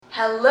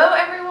Hello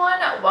everyone,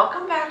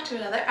 welcome back to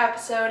another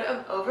episode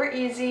of Over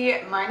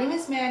Easy. My name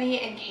is Maddie.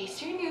 In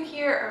case you're new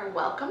here, or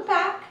welcome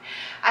back.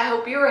 I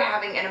hope you are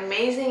having an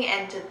amazing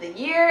end of the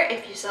year.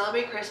 If you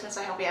celebrate Christmas,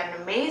 I hope you had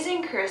an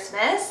amazing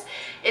Christmas.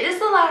 It is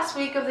the last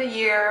week of the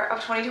year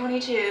of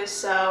 2022,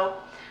 so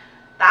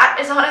that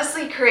is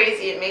honestly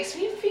crazy. It makes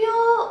me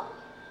feel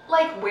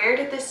like, where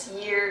did this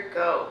year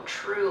go,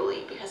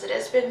 truly? Because it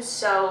has been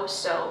so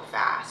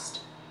fast.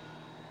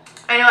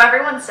 I know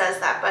everyone says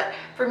that, but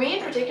for me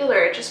in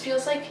particular, it just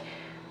feels like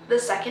the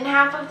second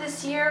half of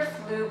this year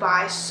flew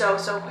by so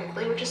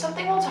quickly, which is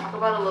something we'll talk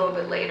about a little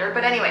bit later.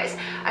 But anyways,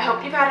 I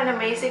hope you've had an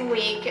amazing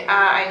week.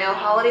 I know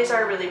holidays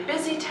are a really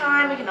busy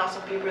time. It can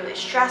also be a really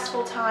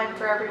stressful time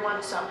for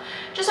everyone. So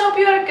just hope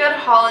you had a good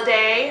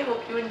holiday.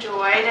 Hope you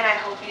enjoyed, and I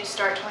hope you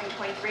start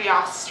 2023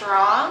 off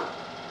strong.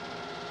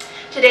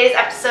 Today's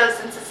episode,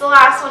 since it's the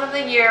last one of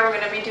the year, we're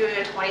going to be doing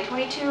a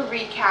 2022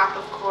 recap,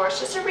 of course,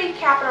 just a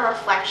recap and a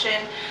reflection.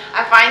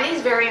 I find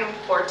these very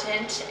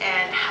important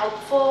and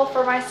helpful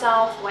for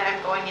myself when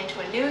I'm going into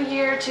a new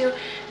year to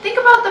think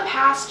about the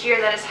past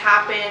year that has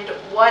happened,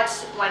 what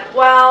went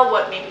well,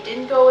 what maybe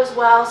didn't go as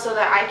well, so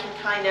that I can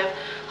kind of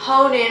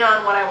hone in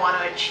on what I want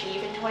to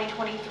achieve in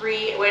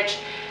 2023, which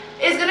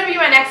is going to be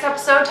my next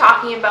episode,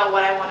 talking about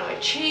what I want to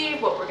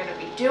achieve, what we're going to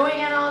be doing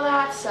and all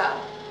that. So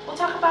we'll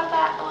talk about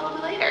that a little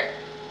bit later.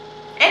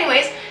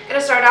 Anyways,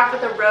 gonna start off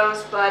with a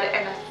rosebud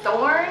and a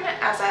thorn,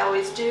 as I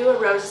always do. A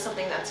rose is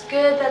something that's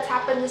good that's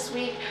happened this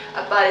week,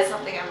 a bud is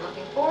something I'm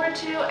looking forward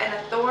to, and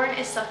a thorn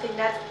is something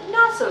that's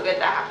not so good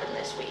that happened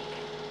this week.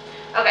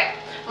 Okay,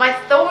 my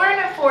thorn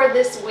for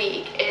this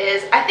week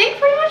is, I think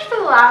pretty much for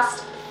the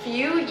last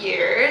few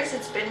years,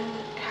 it's been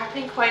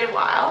happening quite a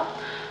while.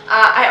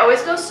 I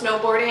always go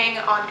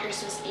snowboarding on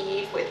Christmas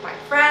Eve with my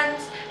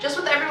friends. Just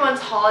with everyone's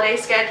holiday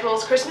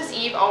schedules, Christmas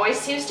Eve always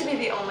seems to be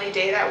the only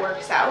day that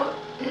works out.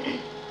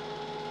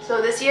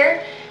 So this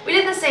year, we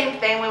did the same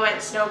thing. We went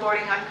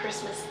snowboarding on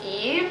Christmas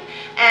Eve,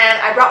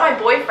 and I brought my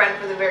boyfriend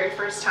for the very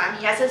first time.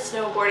 He hasn't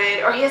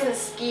snowboarded, or he hasn't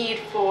skied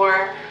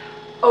for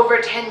over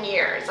 10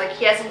 years. Like,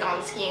 he hasn't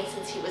gone skiing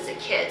since he was a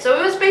kid. So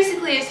it was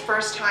basically his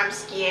first time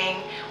skiing.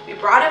 We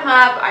brought him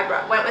up.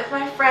 Went with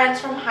my friends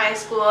from high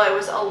school. It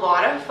was a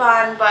lot of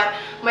fun, but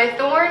my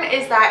thorn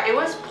is that it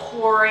was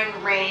pouring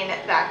rain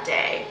that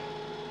day.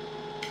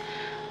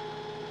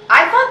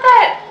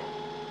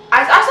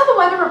 I saw the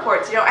weather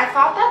reports, I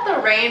thought that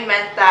the rain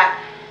meant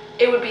that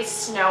it would be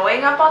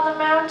snowing up on the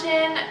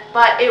mountain,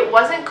 but it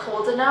wasn't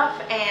cold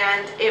enough,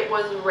 and it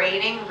was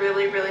raining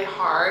really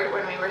hard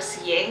when we were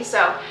skiing,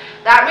 so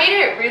that made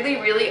it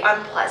really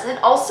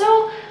unpleasant.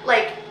 Also,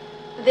 like,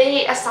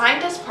 they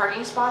assigned us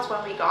parking spots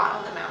when we got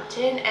on the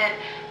mountain, and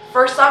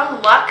for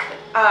some luck,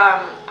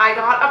 I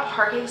got a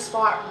parking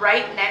spot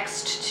right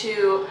next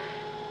to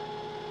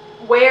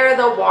where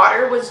the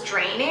water was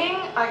draining.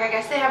 Like, I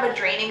guess they have a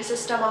draining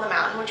system on the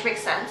mountain, which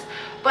makes sense,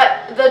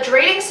 but the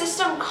draining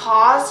system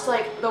caused,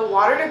 like, the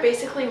water to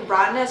basically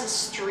run as a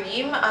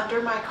stream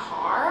under my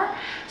car.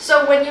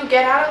 So when you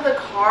get out of the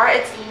car,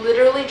 it's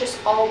literally just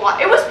all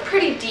water. It was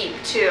pretty deep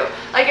too.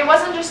 Like, it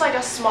wasn't just like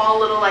a small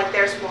little, like,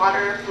 there's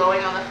water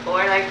flowing on the floor.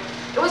 Like,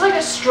 it was like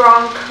a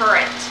strong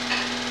current.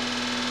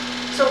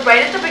 So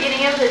right at the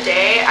beginning of the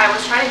day, I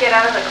was trying to get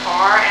out of the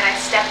car, and I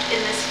stepped in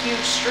this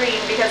huge stream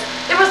because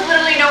there was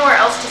literally nowhere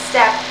else to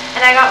step,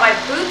 and I got my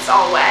boots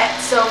all wet.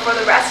 So for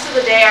the rest of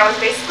the day, I was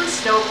basically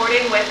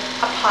snowboarding with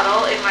a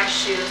puddle in my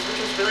shoes, which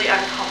was really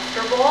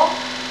uncomfortable,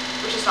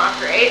 which is not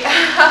great.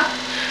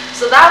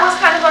 So that was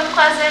kind of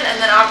unpleasant, and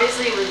then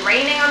obviously it was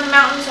raining on the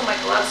mountain, so my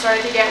gloves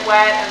started to get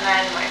wet, and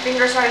then my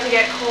fingers started to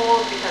get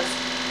cold because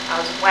I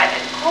was wet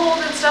and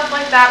cold and stuff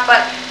like that,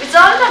 but we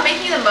still ended up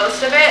making the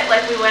most of it.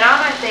 Like, we went on,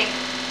 I think,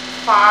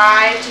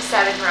 5 to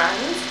 7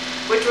 runs,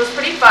 which was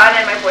pretty fun,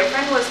 and my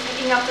boyfriend was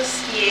picking up the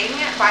skiing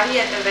by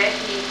the end of it.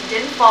 He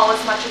didn't fall as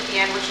much at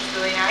the end, which was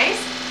really nice.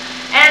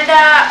 And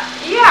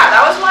yeah,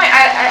 that was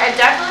I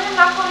definitely am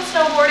not going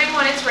snowboarding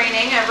when it's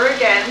raining ever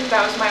again.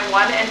 That was my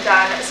one and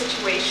done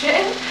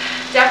situation.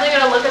 Definitely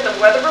gonna look at the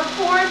weather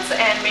reports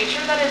and make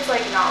sure that it's,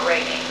 like, not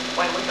raining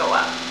when we go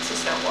up to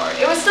snowboard.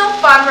 It was still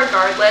fun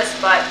regardless,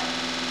 but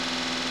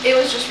it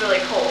was just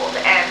really cold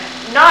and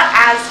not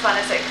as fun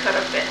as it could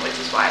have been, which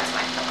is why it's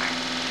my thorn.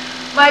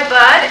 My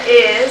bud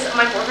is,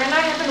 my boyfriend and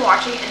I have been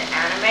watching an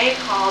anime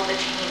called The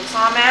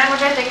Chainsaw Man,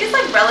 which I think is,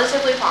 like,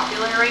 relatively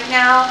popular right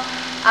now.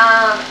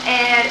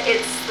 And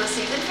it's the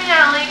season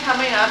finale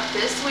coming up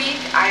this week.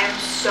 I am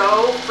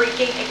so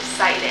freaking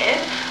excited,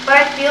 but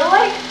I feel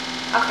like,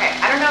 okay,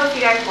 I don't know if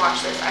you guys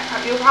watch this.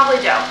 You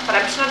probably don't, but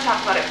I'm just going to talk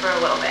about it for a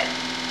little bit.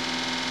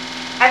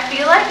 I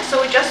feel like,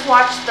 so we just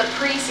watched the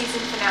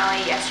pre-season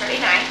finale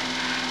yesterday night,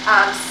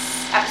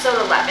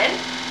 episode 11,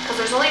 because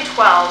there's only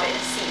 12 in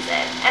a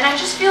season, and I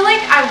just feel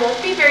like I won't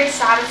be very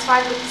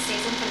satisfied with the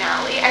season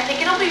finale. I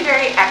think it'll be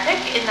very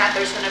epic in that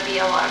there's going to be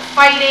a lot of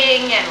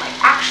fighting and, like,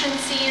 action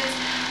scenes,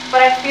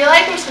 but I feel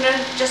like there's going to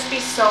just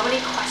be so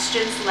many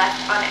questions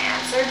left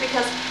unanswered,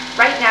 because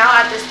right now,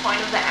 at this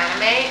point of the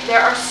anime, there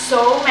are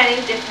so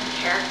many different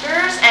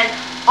characters, and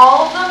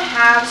all of them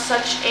have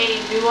such a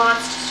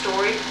nuanced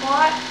story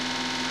plot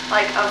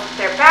like of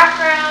their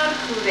background,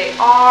 who they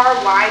are,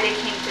 why they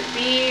came to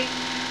be,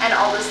 and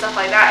all this stuff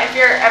like that. If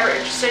you're ever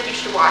interested, you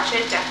should watch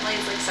it.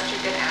 Definitely, it's like such a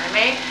good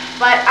anime.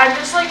 But I'm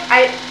just like,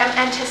 I am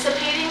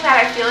anticipating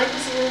that I feel like the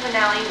season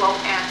finale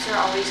won't answer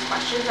all these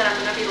questions and I'm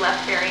going to be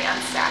left very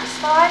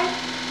unsatisfied.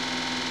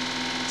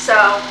 So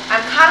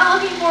I'm kind of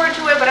looking forward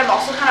to it, but I'm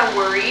also kind of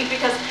worried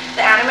because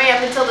the anime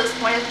up until this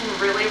point has been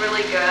really,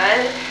 really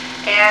good.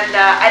 And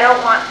I don't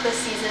want the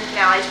season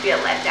finale to be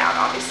a letdown,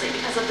 obviously,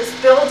 because of this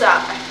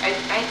build-up.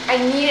 I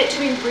need it to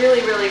be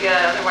really, really good,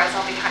 otherwise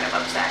I'll be kind of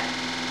upset.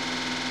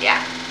 Yeah.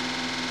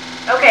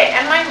 Okay,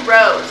 and my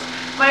rose.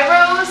 My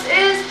rose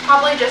is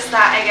probably just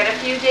that I get a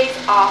few days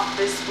off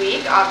this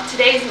week.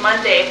 Today's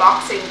Monday,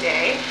 Boxing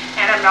Day,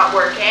 and I'm not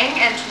working,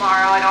 and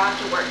tomorrow I don't have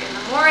to work in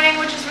the morning,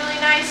 which is really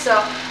nice.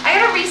 So I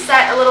gotta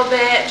reset a little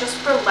bit,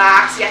 just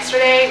relax.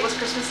 Yesterday was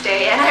Christmas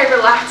Day, and I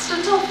relaxed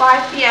until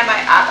 5 p.m.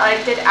 I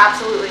did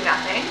absolutely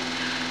nothing,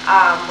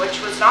 which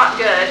was not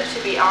good, to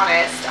be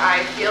honest.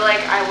 I feel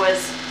like I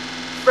was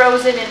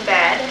frozen in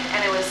bed,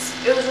 and it was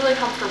really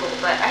comfortable,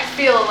 but I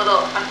feel a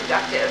little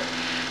unproductive.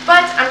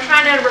 But I'm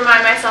trying to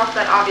remind myself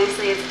that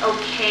obviously it's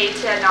okay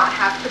to not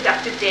have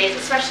productive days,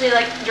 especially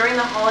like during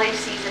the holiday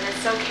season.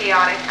 It's so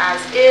chaotic as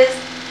is.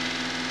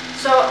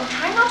 So I'm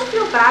trying not to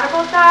feel bad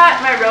about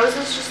that. My rose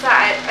is just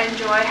that I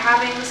enjoy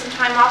having some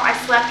time off. I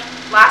slept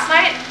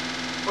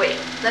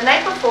the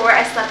night before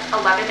I slept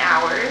 11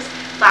 hours.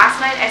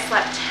 Last night I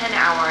slept 10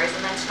 hours,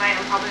 and then tonight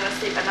I'm probably going to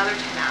sleep another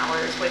 10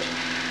 hours, which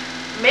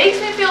makes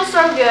me feel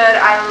so good.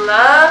 I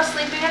love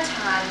sleeping a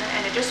ton,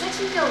 and it just makes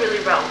me feel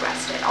really well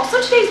rested. Also,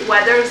 today's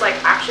weather is like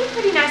actually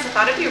pretty nice. I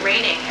thought it'd be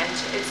raining, and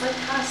it's like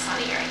kind of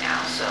sunny right now.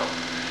 So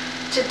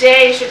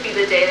today should be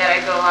the day that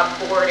I go up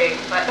boarding,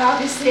 but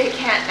obviously I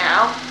can't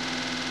now.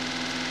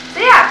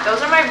 So yeah,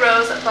 those are my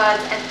rose,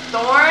 buds, and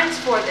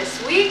thorns for this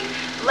week.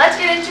 Let's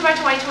get into my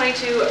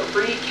 2022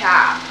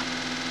 recap.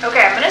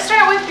 Okay, I'm going to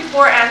start with,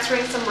 before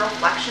answering some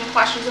reflection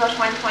questions about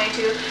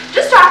 2022,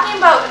 just talking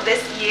about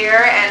this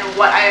year and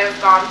what I have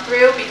gone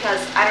through, because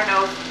I don't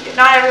know,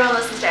 not everyone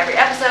listens to every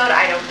episode.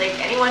 I don't think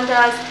anyone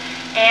does.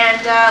 And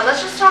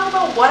let's just talk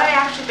about what I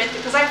actually been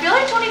through, because I feel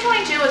like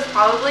 2022 is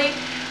probably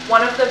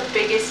one of the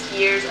biggest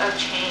years of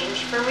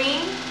change for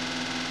me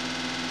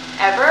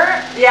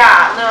ever.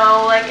 Yeah,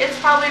 no, like it's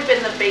probably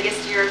been the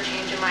biggest year of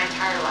change in my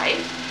entire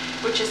life,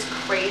 which is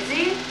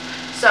crazy.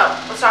 So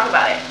let's talk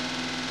about it.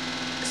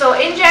 So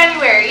in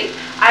January,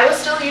 I was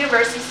still a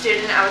university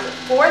student. I was a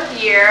fourth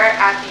year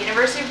at the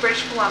University of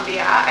British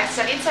Columbia. I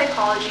studied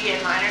psychology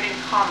and minored in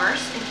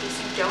commerce, in case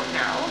you don't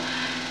know.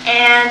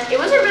 And it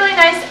was a really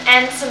nice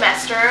end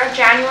semester.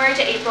 January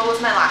to April was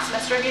my last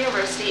semester of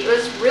university. It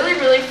was really,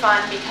 really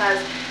fun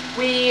because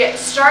we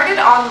started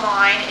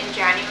online in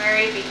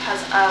January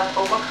because of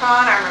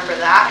Omicron. I remember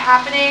that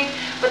happening.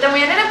 But then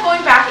we ended up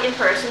going back in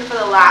person for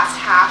the last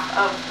half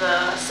of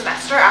the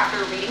semester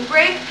after reading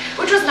break,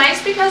 which was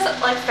nice because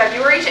like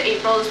February to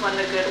April is when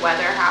the good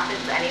weather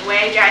happens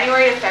anyway.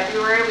 January to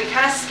February, we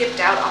kind of skipped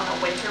out on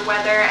the winter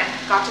weather and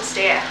got to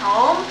stay at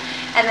home.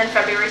 And then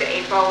February to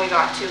April, we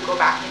got to go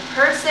back in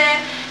person.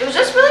 It was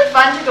just really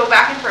fun to go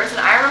back in person.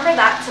 I remember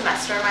that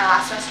semester, my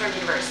last semester of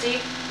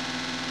university,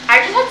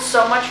 I just had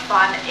so much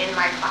fun in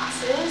my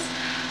classes.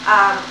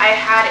 I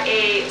had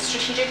a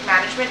strategic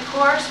management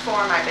course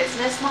for my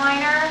business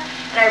minor,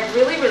 and I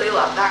really, really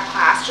loved that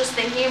class. Just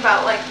thinking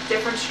about like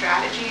different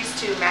strategies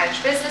to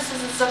manage businesses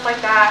and stuff like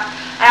that.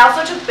 I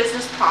also took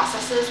business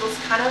processes, was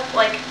kind of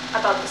like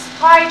about the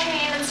supply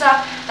chain and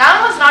stuff. That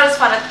one was not as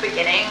fun at the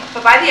beginning,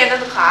 but by the end of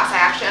the class,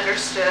 I actually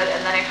understood,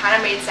 and then it kind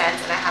of made sense,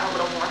 and I had a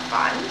little more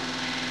fun.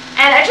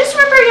 And I just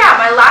remember,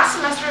 yeah, my last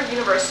semester of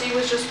university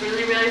was just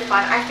really, really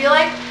fun. I feel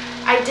like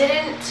I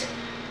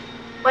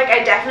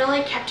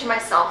definitely kept to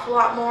myself a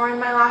lot more in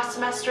my last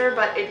semester,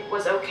 but it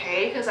was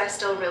okay because I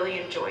still really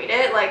enjoyed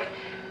it. Like,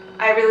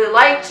 I really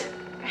liked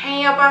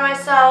hanging out by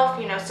myself,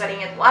 you know,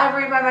 studying at the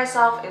library by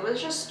myself. It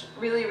was just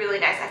really, really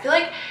nice. I feel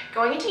like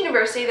going into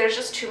university, there's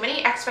just too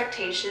many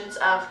expectations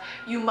of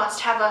you must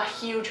have a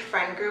huge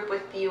friend group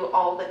with you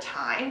all the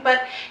time.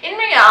 But in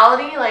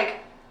reality, like,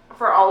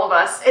 for all of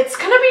us,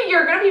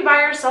 you're gonna be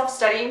by yourself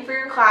studying for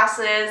your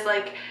classes,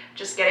 like,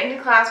 just getting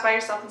to class by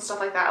yourself and stuff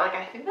like that. Like,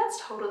 I think that's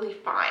totally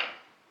fine.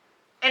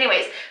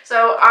 Anyways,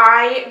 so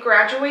I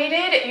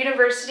graduated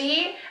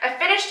university. I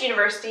finished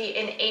university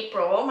in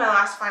April. My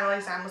last final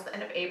exam was the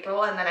end of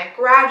April, and then I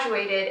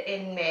graduated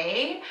in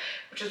May,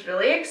 which was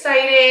really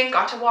exciting.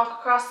 Got to walk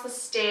across the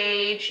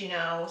stage, you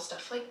know,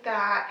 stuff like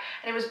that.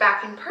 And it was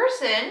back in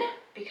person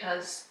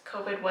because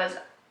COVID was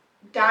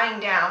dying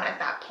down at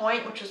that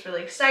point, which was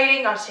really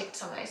exciting. Got to take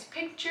some nice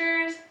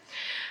pictures.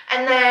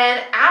 And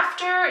then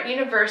after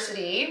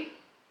university,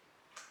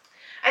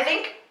 I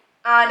think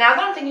Now that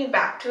I'm thinking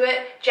back to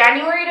it,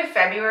 January to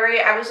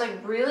February, I was like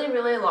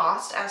really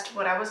lost as to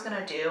what I was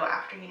gonna do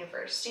after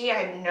university.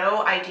 I had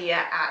no idea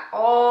at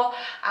all.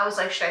 I was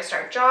like, should I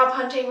start job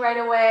hunting right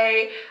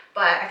away?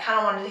 But I kind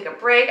of wanted to take a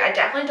break. I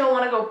definitely don't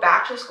want to go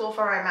back to school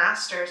for my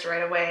master's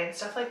right away and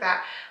stuff like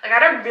that. Like, I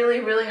had a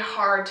really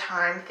hard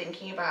time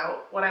thinking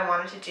about what I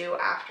wanted to do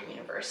after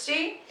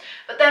university.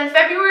 But then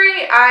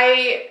February,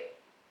 I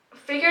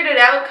figured it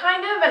out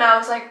kind of, and I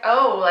was like,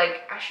 oh,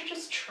 like I should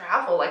just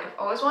travel. Like, I've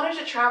always wanted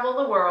to travel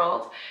the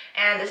world,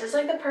 and this is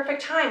like the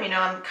perfect time. You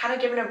know, I'm kind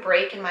of given a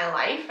break in my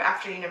life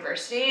after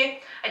university.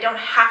 I don't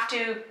have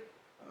to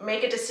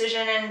make a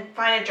decision and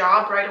find a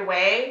job right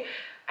away.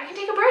 I can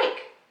take a break,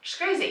 which is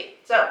crazy.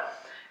 So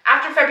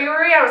after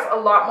February, I was a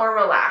lot more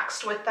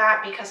relaxed with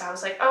that because I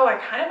was like, oh, I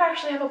kind of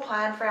actually have a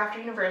plan for after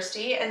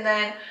university, and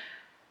then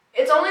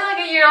it's only like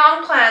a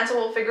year-long plan, so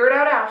we'll figure it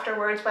out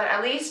afterwards, but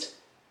at least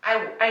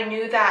I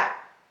knew that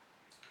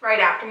right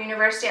after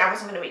university I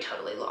wasn't going to be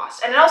totally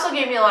lost. And it also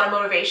gave me a lot of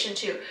motivation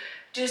to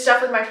do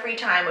stuff with my free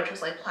time, which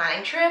was like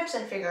planning trips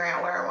and figuring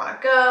out where I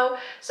want to go.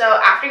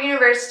 So after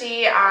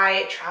university,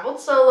 I traveled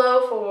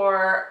solo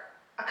for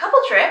a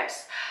couple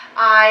trips.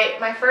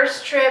 My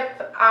first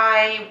trip,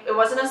 it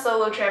wasn't a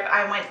solo trip.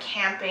 I went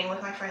camping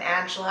with my friend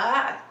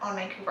Angela on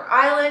Vancouver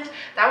Island.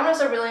 That one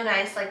was a really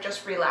nice, like,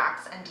 just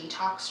relax and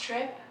detox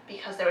trip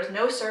because there was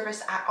no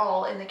service at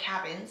all in the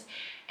cabins,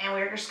 and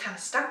we were just kind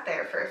of stuck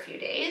there for a few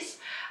days.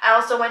 I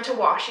also went to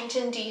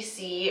Washington,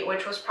 D.C.,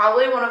 which was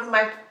probably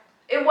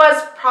it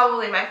was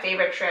probably my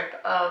favorite trip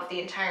of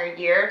the entire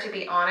year, to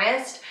be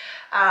honest.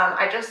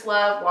 I just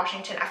love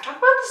Washington. I've talked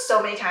about this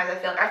so many times, I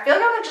feel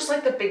like I'm just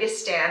like the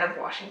biggest stan of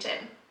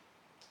Washington.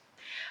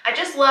 I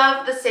just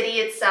love the city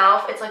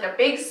itself. It's like a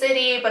big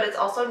city, but it's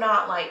also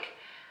not like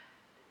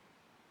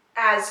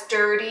as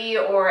dirty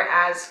or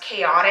as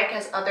chaotic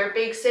as other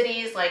big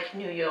cities like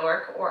New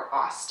York or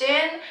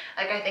Austin.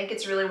 Like, I think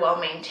it's really well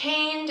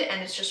maintained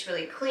and it's just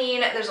really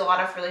clean. There's a lot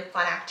of really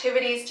fun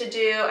activities to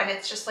do, and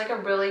it's just like a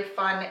really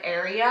fun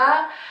area.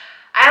 I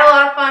had a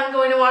lot of fun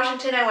going to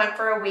Washington. I went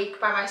for a week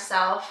by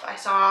myself. I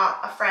saw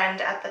a friend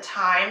at the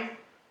time,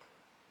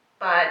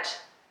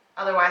 but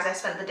otherwise I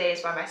spent the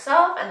days by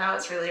myself, and that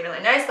was really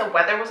nice. The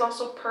weather was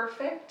also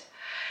perfect.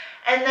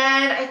 And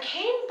then I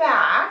came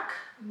back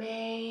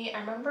May. I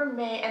remember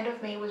end of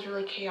May was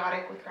really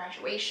chaotic with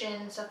graduation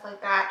and stuff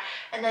like that.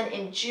 And then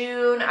in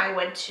June, I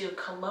went to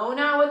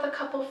Kelowna with a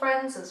couple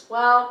friends as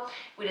well.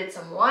 We did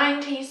some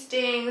wine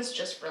tastings,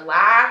 just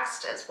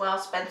relaxed as well,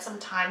 spent some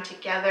time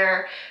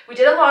together. We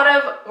did a lot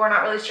of We're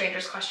Not Really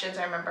Strangers questions,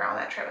 I remember, on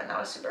that trip, and that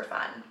was super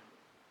fun.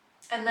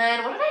 And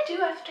then what did I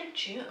do after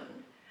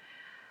June?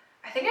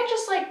 I think I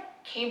just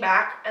like came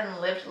back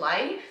and lived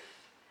life.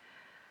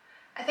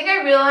 I think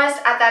I realized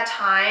at that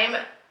time,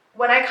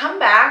 when I come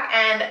back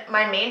and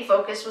my main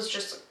focus was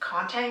just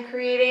content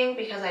creating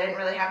because I didn't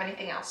really have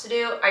anything else to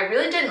do, I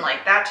really didn't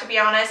like that, to be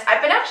honest.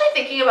 I've been actually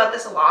thinking about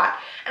this a lot,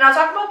 and I'll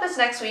talk about this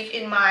next week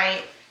in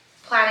my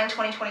Planning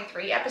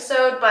 2023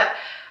 episode, but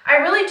I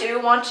really do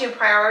want to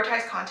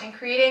prioritize content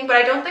creating, but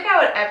I don't think I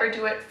would ever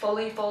do it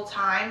fully full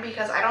time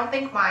because I don't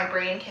think my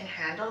brain can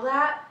handle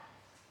that.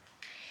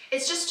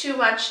 It's just too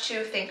much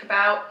to think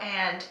about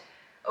and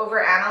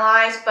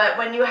overanalyze. But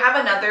when you have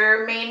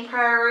another main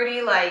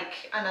priority,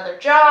 like another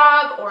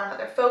job or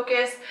another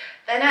focus,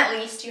 then at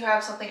least you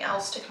have something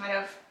else to kind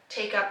of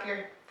take up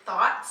your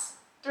thoughts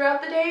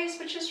throughout the days,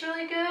 which is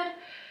really good.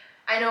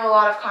 I know a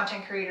lot of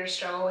content creators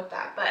struggle with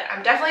that, but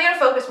I'm definitely going to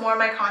focus more on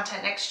my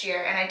content next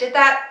year, and I did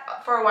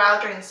that for a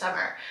while during the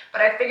summer,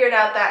 but I figured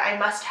out that I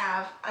must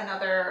have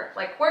another,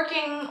 like,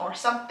 working or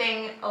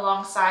something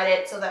alongside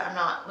it so that I'm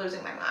not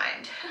losing my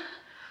mind.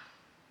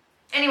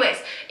 Anyways,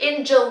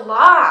 in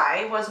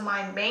July was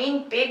my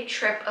main big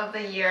trip of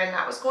the year, and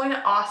that was going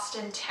to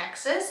Austin,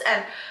 Texas.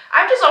 And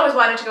I've just always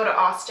wanted to go to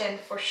Austin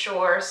for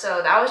sure,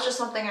 so that was just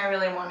something I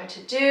really wanted to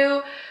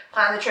do.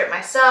 Planned the trip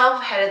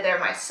myself, headed there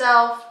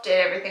myself,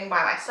 did everything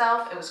by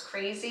myself. It was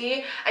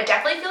crazy. I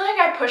definitely feel like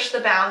I pushed the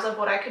bounds of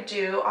what I could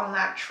do on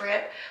that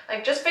trip,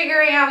 like just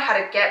figuring out how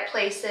to get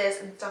places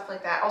and stuff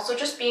like that. Also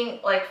just being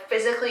like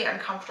physically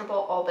uncomfortable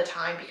all the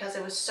time because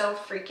it was so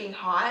freaking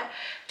hot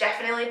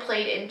definitely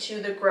played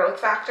into the growth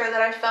factor that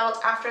I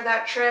felt after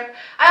that trip.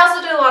 I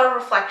also did a lot of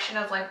reflection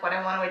of like what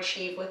I want to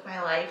achieve with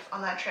my life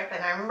on that trip,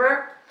 and I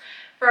remember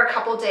for a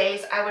couple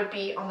days I would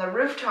be on the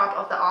rooftop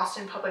of the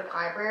Austin Public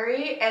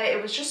Library, and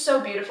it was just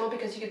so beautiful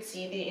because you could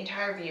see the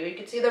entire view. You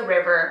could see the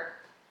river,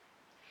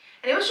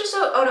 and it was just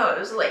so, oh no, it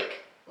was a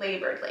lake, Lady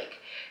Bird Lake.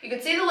 You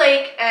could see the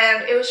lake,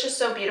 and it was just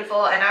so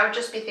beautiful, and I would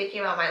just be thinking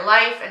about my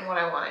life and what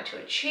I wanted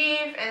to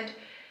achieve, and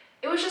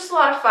it was just a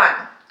lot of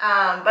fun.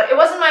 But it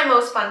wasn't my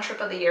most fun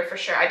trip of the year for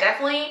sure. I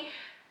definitely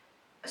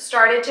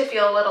started to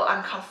feel a little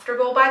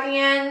uncomfortable by the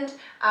end.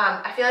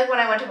 I feel like when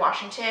I went to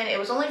Washington, it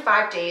was only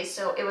 5 days,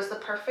 so it was the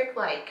perfect,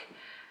 like,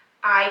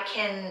 I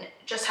can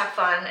just have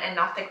fun and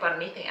not think about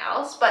anything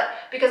else. But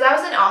because I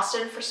was in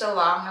Austin for so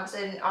long, I was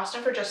in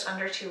Austin for just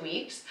under 2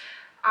 weeks,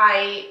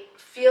 I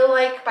feel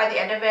like by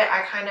the end of it,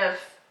 I kind of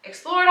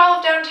explored all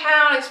of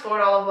downtown,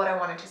 explored all of what I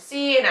wanted to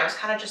see, and I was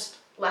kind of just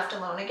left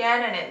alone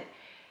again, and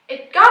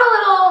it got a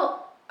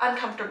little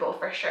uncomfortable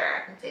for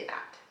sure, I can say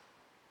that.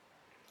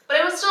 But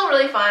it was still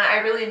really fun. I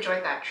really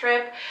enjoyed that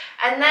trip.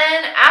 And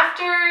then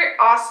after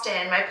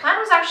Austin, my plan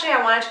was actually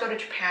I wanted to go to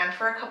Japan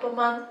for a couple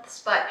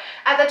months, but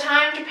at the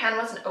time Japan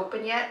wasn't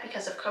open yet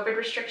because of COVID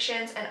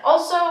restrictions. And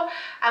also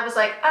I was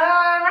like,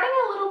 I'm running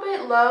a little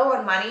bit low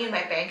on money in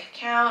my bank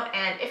account.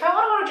 And if I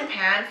want to go to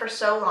Japan for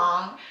so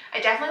long, I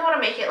definitely want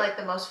to make it like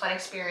the most fun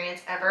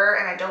experience ever.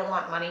 And I don't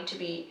want money to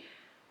be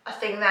a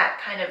thing that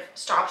kind of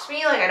stops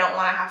me. Like I don't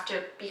want to have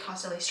to be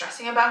constantly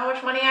stressing about how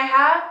much money I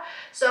have.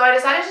 So I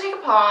decided to take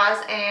a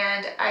pause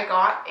and I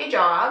got a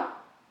job.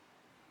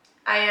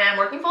 I am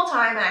working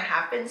full-time and I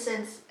have been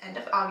since end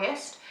of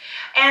August.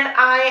 And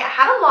I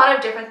had a lot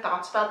of different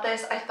thoughts about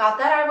this. I thought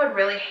that I would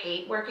really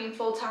hate working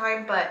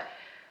full-time, but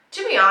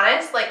to be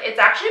honest, like it's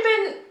actually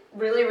been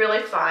really,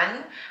 really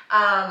fun.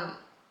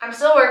 I'm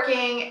still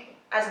working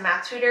as a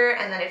math tutor,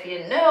 and then if you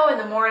didn't know, in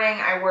the morning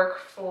I work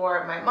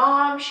for my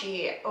mom.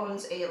 She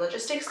owns a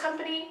logistics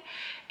company,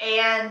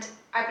 and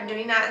I've been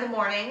doing that in the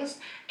mornings,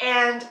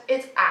 and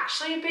it's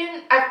actually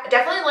been, I've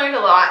definitely learned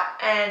a lot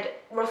and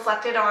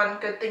reflected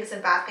on good things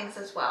and bad things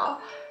as well,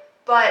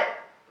 but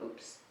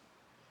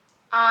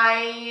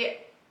I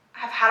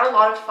have had a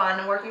lot of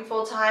fun working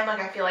full-time.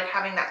 Like I feel like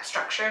having that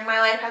structure in my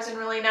life has been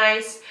really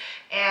nice,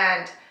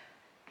 and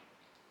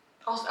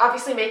also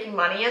obviously making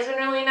money has been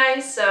really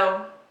nice.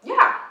 So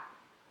yeah,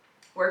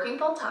 working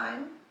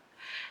full-time.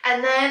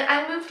 And then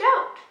I moved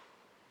out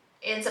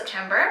in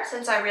September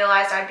since I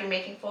realized I'd be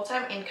making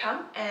full-time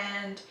income,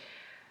 and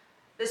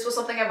this was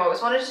something I've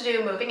always wanted to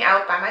do. Moving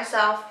out by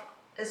myself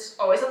is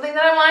always something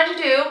that I wanted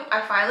to do.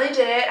 I finally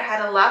did it. I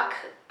had a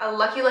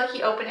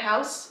lucky open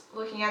house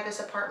looking at this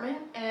apartment,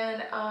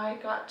 and I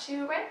got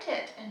to rent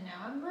it, and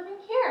now I'm living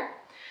here.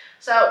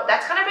 So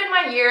that's kind of been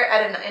my year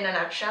in a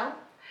nutshell.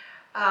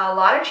 A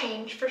lot of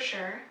change for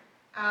sure,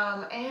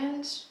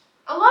 and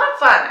a lot of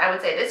fun, I would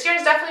say. This year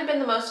has definitely been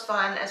the most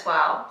fun as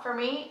well for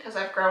me because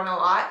I've grown a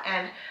lot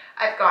and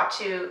I've got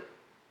to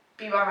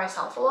be by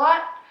myself a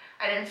lot.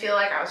 I didn't feel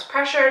like I was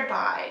pressured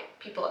by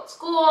people at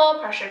school,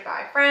 pressured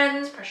by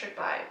friends, pressured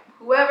by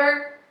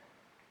whoever.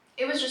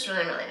 It was just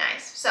really, really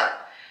nice. So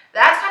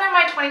that's kind of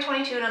my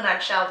 2022 in a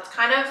nutshell. It's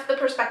kind of the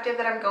perspective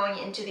that I'm going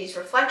into these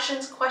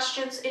reflections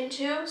questions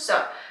into.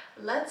 So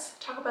let's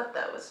talk about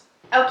those.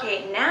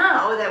 Okay,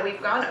 now that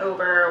we've gone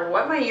over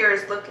what my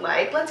years looked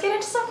like, let's get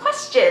into some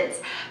questions.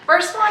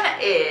 First one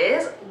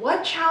is,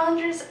 what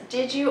challenges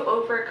did you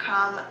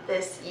overcome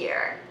this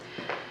year?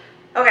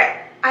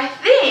 Okay, I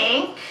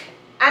think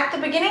at the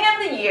beginning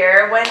of the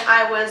year when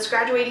I was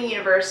graduating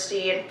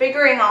university and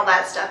figuring all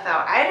that stuff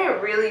out, I had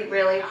a really,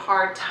 really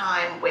hard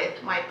time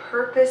with my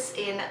purpose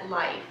in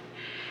life.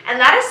 And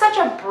that is such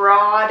a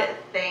broad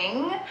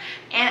thing,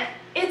 and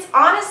it's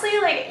honestly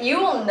like you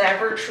will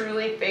never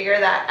truly figure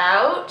that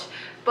out,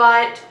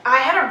 but I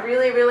had a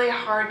really, really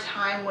hard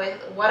time with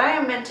what I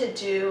am meant to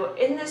do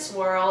in this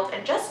world,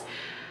 and just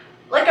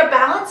like a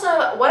balance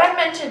of what I'm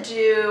meant to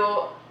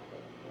do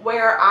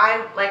where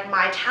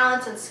my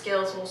talents and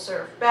skills will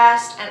serve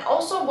best, and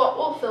also what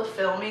will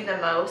fulfill me the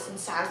most and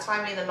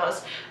satisfy me the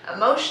most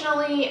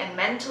emotionally and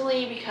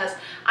mentally, because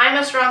I'm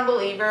a strong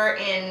believer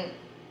in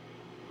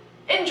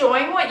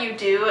enjoying what you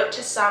do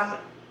to some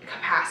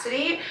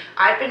capacity.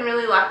 I've been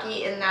really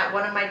lucky in that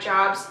one of my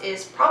jobs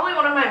is probably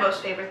one of my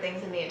most favorite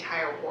things in the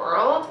entire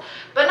world,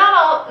 but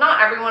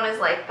not everyone is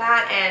like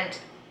that, and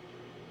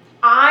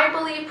I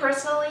believe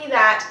personally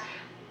that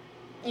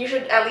you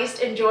should at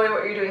least enjoy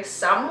what you're doing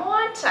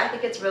somewhat. I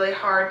think it's really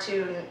hard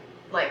to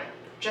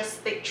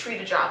treat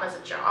a job as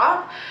a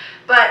job,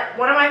 but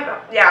one of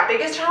my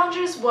biggest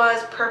challenges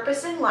was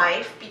purpose in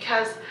life,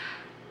 because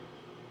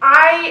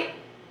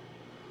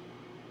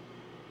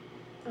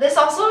this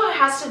also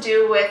has to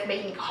do with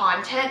making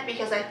content,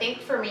 because I think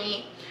for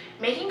me,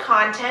 making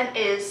content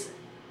is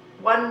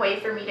one way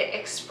for me to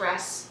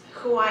express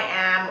who I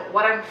am,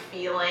 what I'm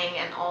feeling,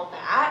 and all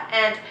that.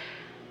 And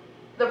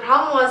the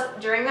problem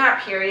was, during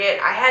that period,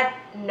 I had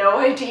no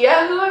idea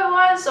who I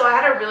was, so I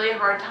had a really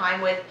hard time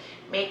with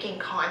making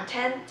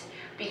content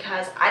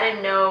because I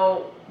didn't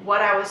know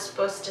what I was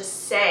supposed to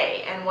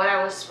say and what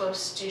I was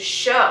supposed to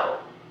show.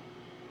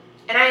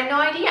 And I had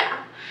no idea.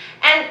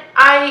 And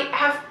I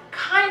have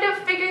kind of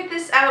figured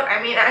this out.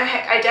 I mean,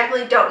 I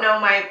definitely don't know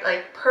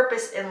my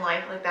purpose in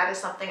life. Like, that is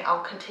something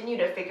I'll continue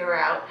to figure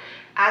out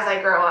as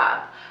I grow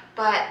up.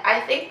 But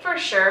I think for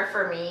sure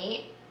for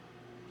me,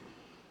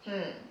 how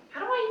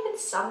do I even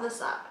sum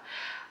this up?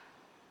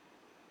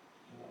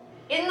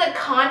 In the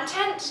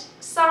content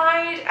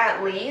side,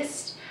 at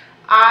least,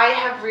 I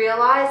have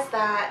realized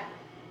that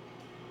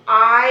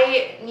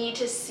I need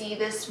to see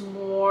this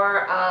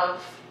more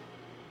of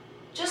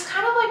just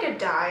kind of like a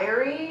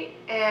diary.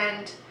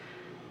 And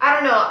I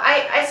don't know,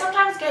 I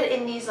sometimes get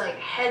in these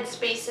head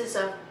spaces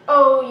of,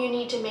 oh, you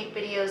need to make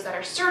videos that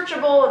are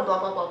searchable and blah,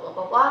 blah, blah, blah,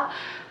 blah, blah.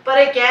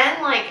 But again,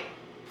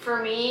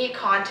 for me,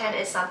 content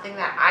is something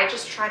that I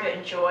just try to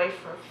enjoy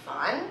for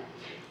fun.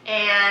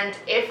 And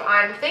if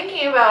I'm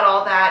thinking about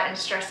all that and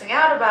stressing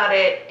out about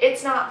it,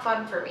 it's not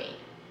fun for me.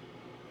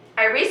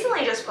 I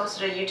recently just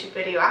posted a YouTube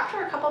video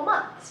after a couple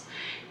months,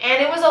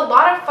 and it was a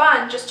lot of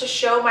fun just to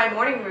show my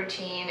morning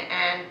routine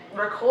and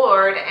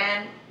record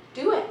and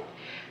do it,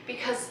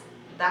 because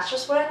that's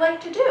just what I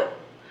like to do.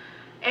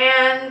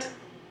 And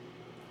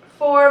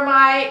for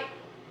my,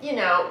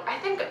 I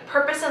think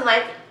purpose in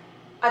life,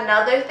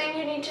 another thing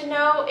you need to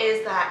know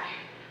is that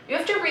you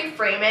have to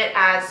reframe it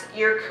as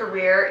your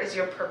career is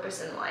your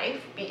purpose in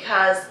life,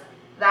 because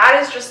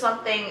that is just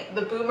something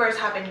the boomers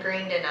have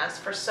ingrained in us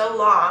for so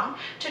long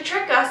to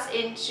trick us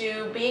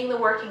into being the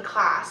working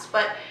class.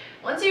 But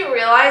once you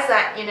realize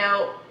that,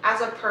 as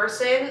a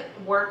person,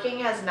 working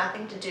has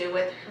nothing to do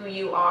with who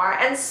you are,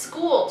 and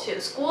school too.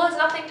 School has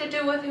nothing to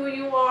do with who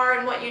you are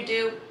and what you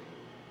do.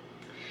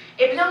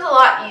 It becomes a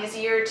lot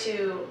easier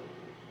to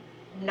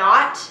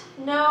not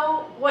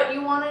know what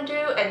you want to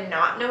do and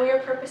not know your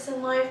purpose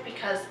in life,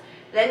 because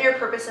then your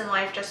purpose in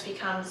life just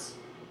becomes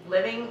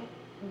living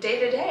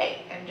day to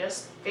day and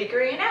just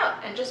figuring it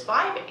out and just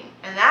vibing.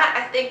 And that,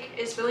 I think,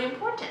 is really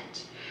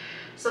important.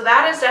 So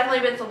that has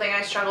definitely been something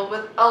I struggled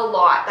with a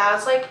lot. That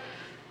was like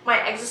my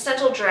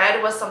existential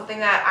dread was something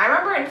that I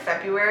remember in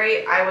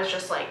February I was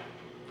just like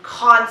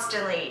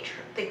constantly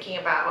thinking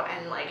about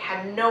and like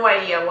had no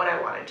idea what I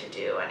wanted to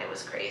do, and it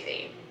was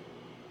crazy.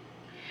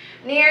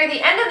 Near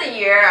the end of the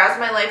year, as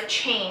my life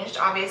changed,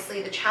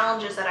 obviously the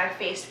challenges that I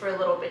faced were a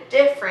little bit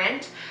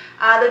different.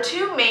 The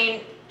two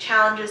main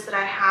challenges that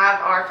I have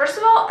are, first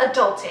of all,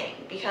 adulting,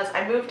 because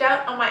I moved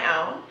out on my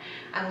own.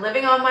 I'm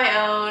living on my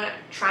own,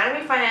 trying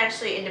to be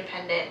financially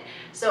independent.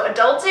 So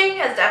adulting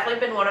has definitely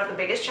been one of the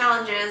biggest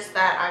challenges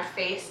that I've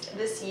faced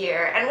this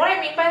year. And what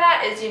I mean by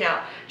that is,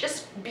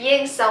 just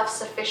being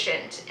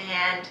self-sufficient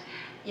and,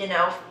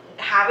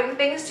 having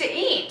things to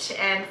eat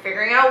and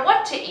figuring out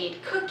what to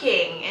eat,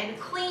 cooking and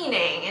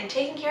cleaning and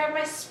taking care of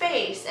my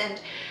space and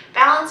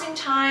balancing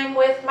time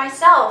with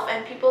myself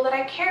and people that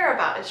I care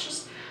about.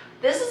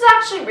 This is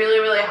actually really,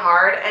 really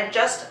hard, and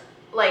just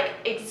like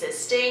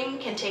existing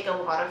can take a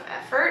lot of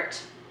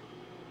effort.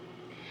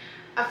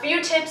 A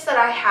few tips that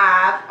I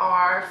have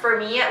are, for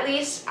me at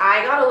least,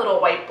 I got a little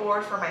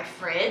whiteboard for my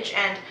fridge,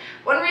 and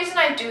one reason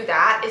I do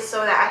that is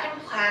so that I can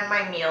plan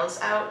my meals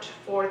out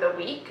for the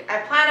week. I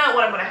plan out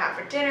what I'm going to have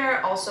for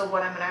dinner, also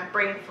what I'm going to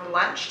bring for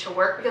lunch to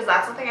work, because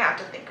that's something I have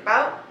to think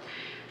about.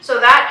 So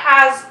that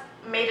has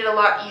made it a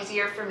lot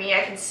easier for me.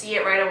 I can see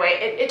it right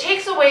away. It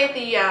takes away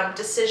the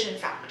decision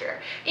factor.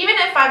 Even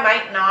if I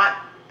might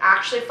not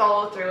actually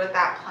follow through with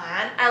that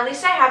plan, at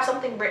least I have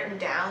something written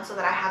down so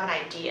that I have an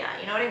idea,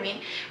 you know what I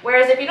mean?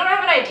 Whereas if you don't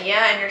have an idea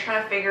and you're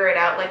trying to figure it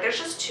out, like there's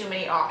just too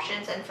many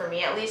options, and for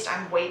me at least,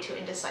 I'm way too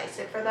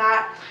indecisive for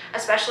that,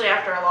 especially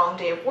after a long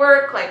day of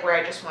work, like where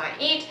I just want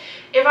to eat.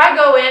 If I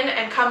go in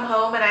and come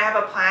home and I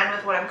have a plan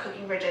with what I'm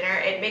cooking for dinner,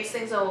 it makes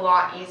things a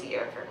lot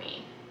easier for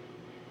me.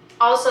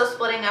 Also,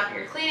 splitting up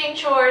your cleaning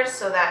chores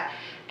so that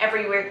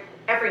every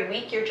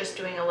week you're just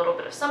doing a little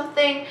bit of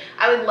something.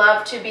 I would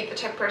love to be the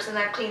type of person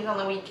that cleans on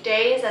the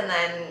weekdays and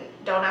then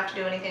don't have to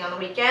do anything on the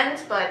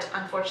weekends, but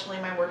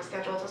unfortunately my work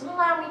schedule doesn't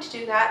allow me to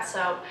do that,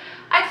 so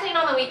I clean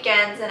on the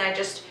weekends, and I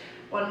just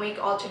 1 week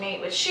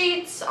alternate with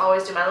sheets,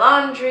 always do my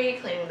laundry,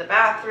 cleaning the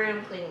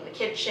bathroom, cleaning the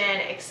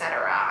kitchen,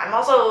 etc. I'm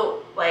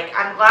also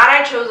I'm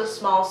glad I chose a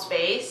small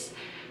space,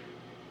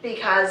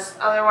 because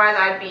otherwise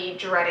I'd be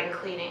dreading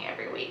cleaning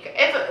every week.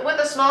 If with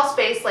a small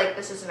space like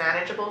this is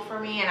manageable for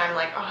me and I'm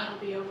like, oh,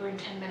 it'll be over in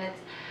 10 minutes.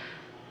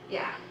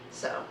 Yeah,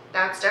 so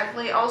that's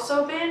definitely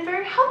also been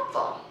very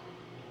helpful.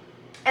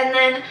 And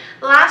then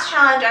the last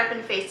challenge I've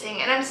been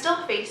facing, and I'm still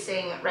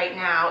facing right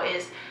now,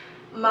 is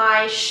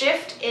my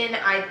shift in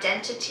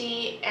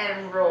identity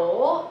and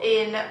role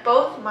in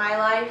both my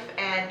life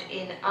and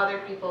in other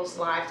people's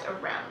lives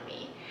around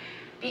me.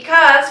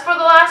 Because for the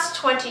last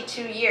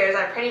 22 years,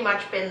 I've pretty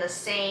much been the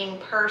same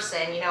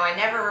person. I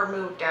never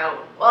moved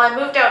out. Well, I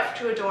moved out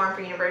to a dorm for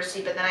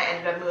university, but then I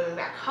ended up moving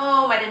back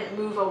home. I didn't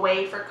move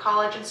away for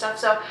college and stuff.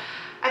 So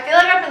I feel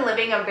like I've been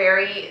living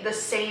the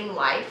same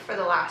life for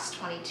the last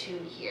 22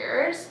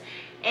 years.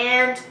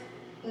 And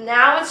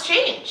now it's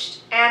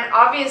changed. And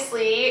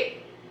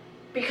obviously,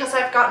 because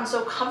I've gotten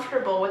so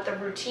comfortable with the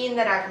routine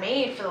that I've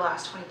made for the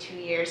last 22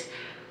 years,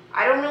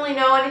 I don't really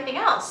know anything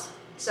else.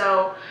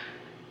 So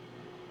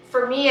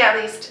for me at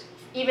least,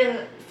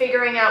 even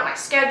figuring out my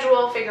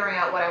schedule, figuring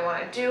out what I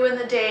want to do in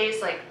the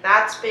days,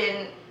 that's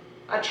been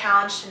a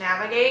challenge to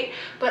navigate.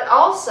 But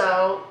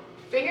also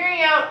figuring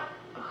out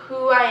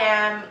who I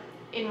am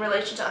in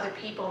relation to other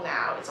people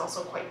now is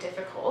also quite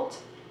difficult.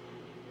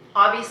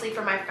 Obviously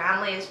for my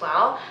family as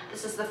well,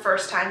 this is the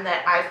first time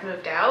that I've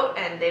moved out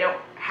and they don't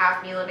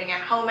have me living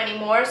at home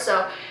anymore,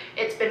 so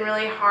it's been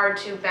really hard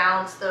to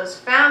balance those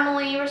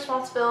family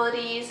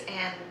responsibilities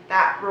and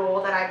that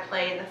role that I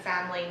play in the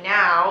family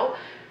now,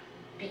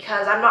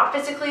 because I'm not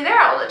physically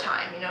there all the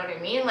time, you know what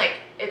I mean?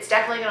 It's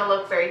definitely going to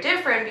look very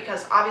different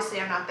because obviously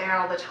I'm not there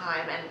all the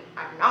time, and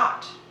I'm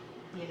not,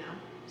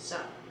 so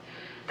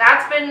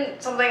that's been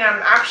something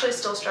I'm actually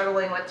still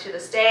struggling with to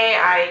this day.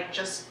 I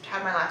just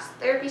had my last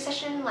therapy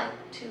session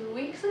 2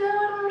 weeks ago,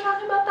 and we were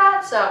talking about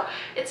that. So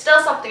it's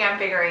still something I'm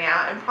figuring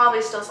out, and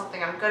probably still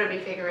something I'm going to be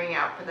figuring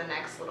out for the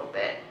next little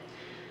bit.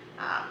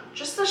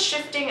 just the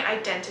shifting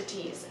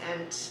identities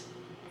and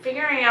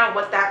figuring out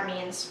what that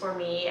means for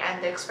me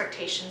and the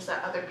expectations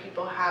that other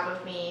people have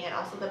of me and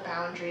also the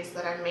boundaries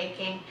that I'm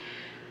making.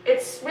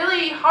 It's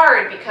really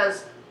hard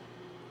because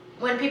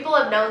when people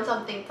have known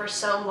something for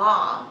so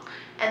long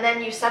and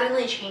then you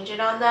suddenly change it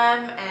on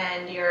them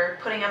and you're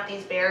putting up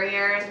these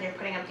barriers and you're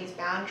putting up these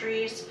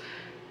boundaries,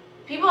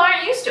 people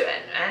aren't used to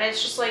it and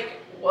it's just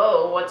like,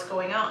 whoa, what's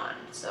going on?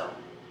 So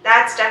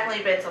that's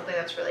definitely been something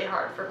that's really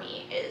hard for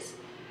me, is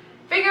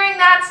figuring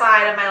that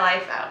side of my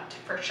life out,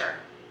 for sure.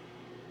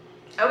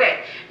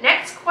 Okay,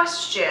 next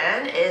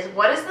question is,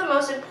 what is the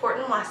most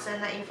important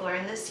lesson that you've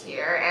learned this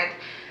year? And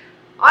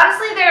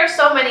honestly, there are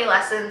so many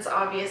lessons,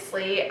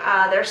 obviously.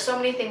 There's so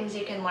many things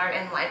you can learn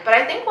in life. But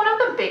I think one of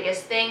the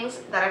biggest things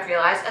that I've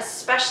realized,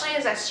 especially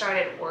as I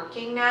started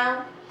working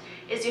now,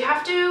 is you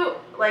have to,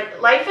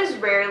 life is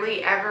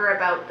rarely ever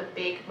about the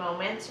big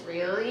moments,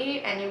 really.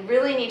 And you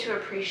really need to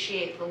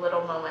appreciate the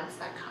little moments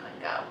that come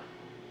and go.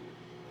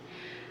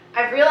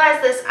 I've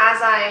realized this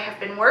as I have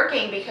been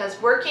working,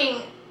 because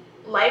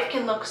life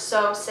can look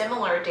so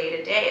similar day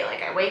to day.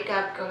 Like, I wake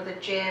up, go to the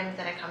gym,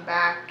 then I come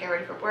back, get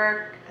ready for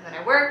work, and then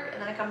I work,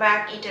 and then I come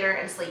back, eat dinner,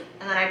 and sleep.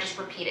 And then I just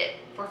repeat it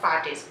for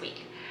 5 days a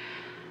week.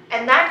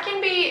 And that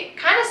can be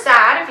kind of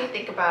sad if you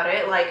think about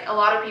it. Like, a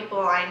lot of people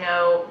I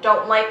know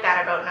don't like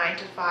that about 9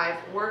 to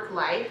 5 work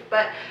life.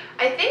 But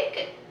I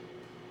think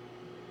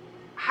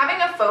having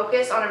a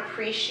focus on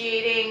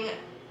appreciating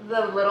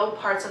the little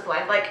parts of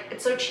life, like,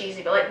 it's so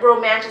cheesy, but like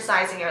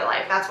romanticizing your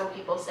life, that's what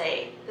people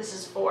say this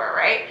is for,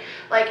 right?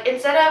 Like,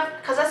 instead of,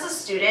 because as a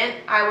student,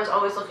 I was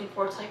always looking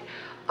forward to, like,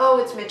 oh,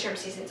 it's midterm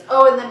seasons,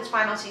 oh, and then it's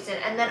final season,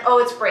 and then, oh,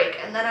 it's break,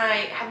 and then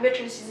I have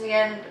midterm season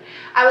again.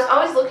 I was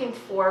always looking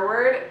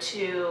forward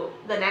to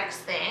the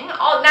next thing,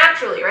 all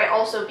naturally, right?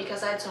 Also,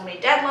 because I had so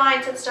many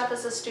deadlines and stuff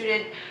as a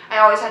student, I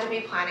always had to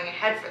be planning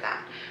ahead for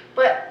that.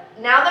 But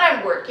now that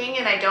I'm working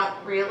and I don't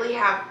really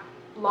have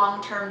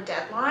long-term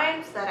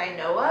deadlines that I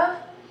know of,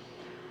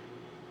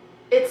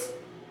 it's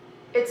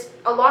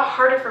a lot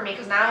harder for me,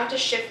 because now I have to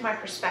shift my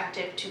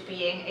perspective to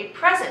being a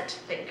present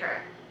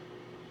thinker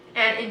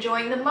and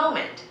enjoying the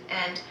moment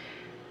and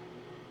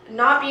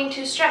not being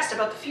too stressed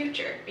about the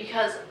future,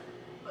 because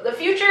the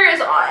future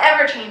is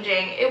ever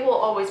changing. It will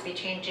always be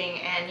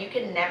changing, and you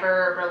can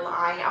never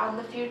rely on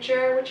the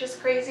future, which is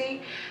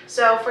crazy.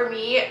 So for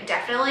me,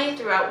 definitely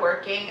throughout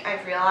working,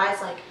 I've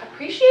realized, like,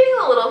 appreciating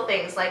the little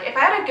things. Like, if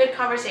I had a good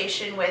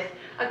conversation with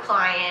a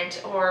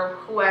client or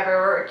whoever,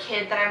 or a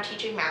kid that I'm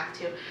teaching math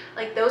to,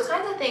 like, those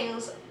kinds of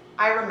things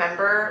I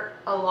remember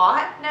a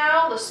lot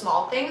now, the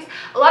small things.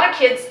 A lot of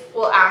kids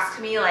will ask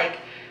me, like,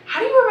 how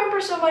do you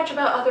remember so much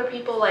about other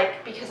people?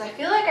 Like, because I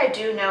feel like I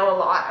do know a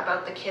lot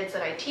about the kids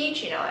that I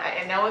teach. You know,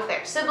 I know if they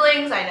have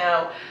siblings, I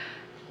know,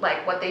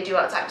 like, what they do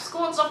outside of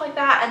school and stuff like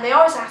that. And they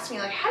always ask me,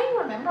 like, how do you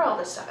remember all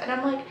this stuff? And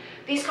I'm like,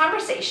 these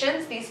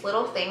conversations, these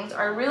little things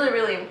are really,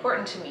 really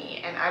important to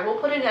me. And I will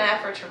put in an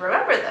effort to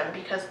remember them,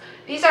 because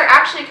these are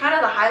actually kind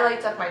of the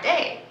highlights of my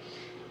day.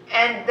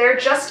 And they're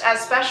just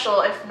as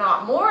special, if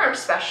not more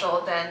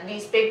special, than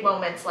these big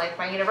moments like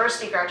my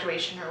university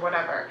graduation or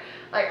whatever.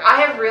 Like,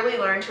 I have really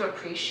learned to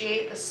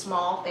appreciate the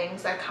small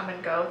things that come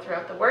and go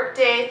throughout the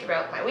workday,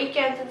 throughout my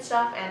weekends and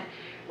stuff, and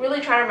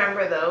really try to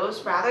remember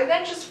those rather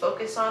than just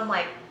focus on,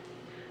 like,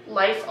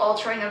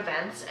 life-altering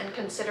events and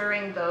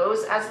considering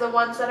those as the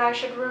ones that I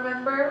should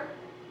remember.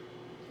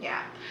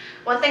 Yeah.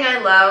 One thing I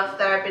love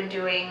that I've been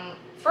doing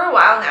for a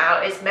while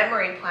now is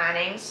memory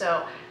planning.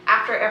 So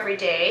after every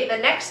day, the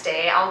next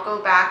day, I'll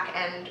go back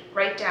and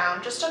write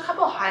down just a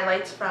couple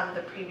highlights from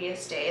the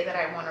previous day that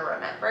I want to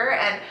remember,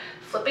 and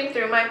flipping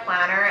through my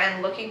planner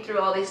and looking through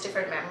all these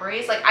different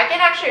memories, like, I can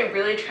actually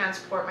really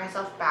transport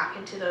myself back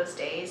into those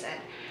days and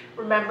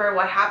remember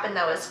what happened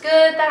that was good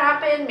that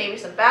happened, maybe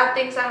some bad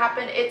things that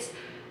happened. It's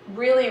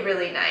really,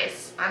 really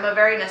nice. I'm a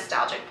very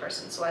nostalgic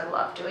person, so I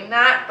love doing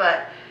that.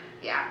 But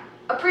yeah,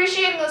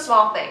 appreciating the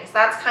small things,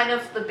 that's kind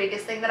of the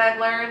biggest thing that I've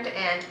learned.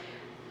 And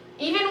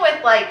even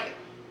with, like,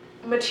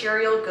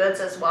 material goods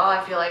as well,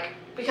 I feel like,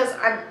 because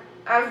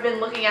I've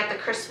been looking at the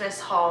Christmas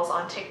hauls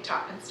on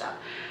TikTok and stuff,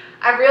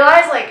 I've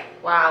realized, like,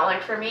 wow,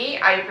 like, for me,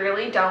 I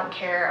really don't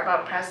care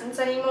about presents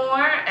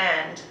anymore,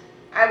 and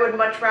I would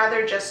much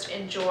rather just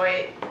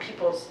enjoy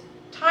people's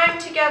time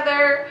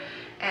together.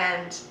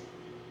 And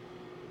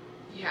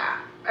yeah,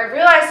 I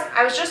realized,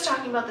 I was just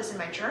talking about this in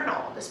my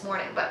journal this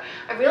morning, but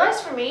I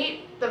realized for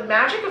me, the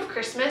magic of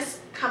Christmas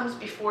comes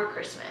before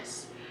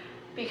Christmas,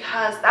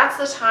 because that's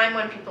the time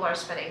when people are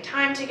spending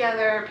time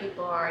together,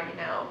 people are, you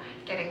know,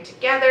 getting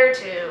together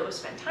to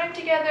spend time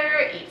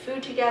together, eat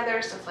food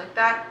together, stuff like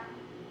that.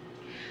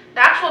 The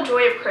actual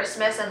joy of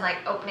Christmas and, like,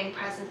 opening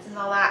presents and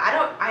all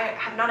that, I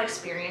have not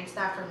experienced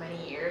that for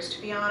many years,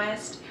 to be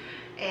honest.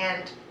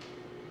 And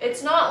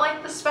it's not,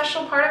 like, the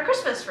special part of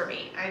Christmas for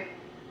me. I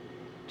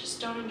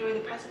just don't enjoy the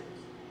presents.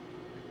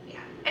 Yeah.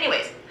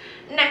 Anyways,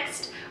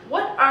 next,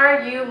 what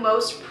are you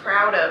most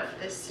proud of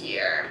this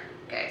year?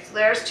 Okay, so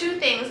there's two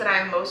things that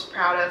I'm most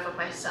proud of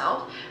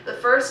myself. The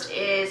first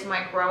is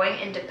my growing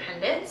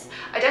independence.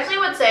 I definitely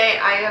would say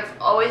I have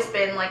always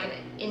been like an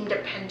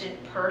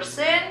independent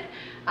person.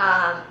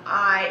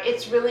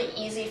 It's really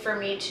easy for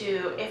me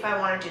to, if I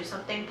want to do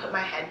something, put my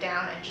head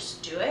down and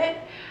just do it.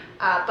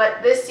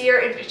 But this year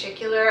in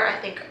particular, I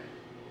think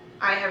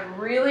I have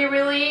really,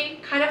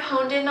 really kind of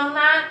honed in on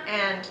that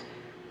and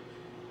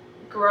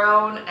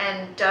grown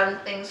and done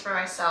things for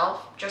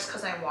myself just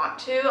because I want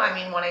to. I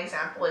mean, one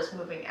example is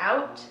moving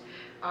out,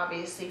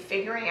 obviously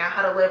figuring out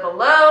how to live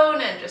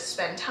alone and just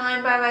spend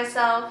time by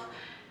myself.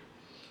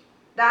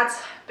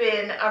 That's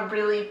been a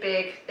really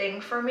big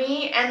thing for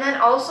me. And then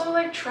also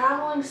like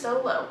traveling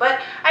solo. But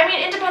I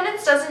mean,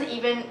 independence doesn't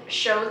even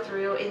show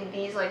through in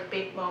these like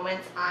big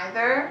moments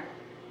either.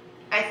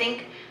 I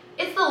think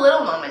it's the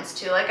little moments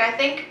too. Like I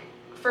think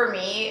for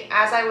me,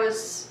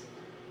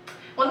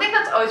 one thing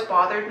that's always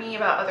bothered me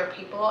about other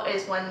people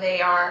is when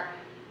they are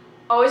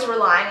always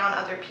relying on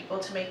other people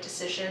to make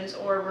decisions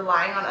or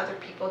relying on other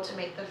people to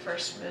make the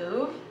first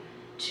move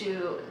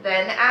to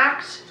then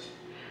act.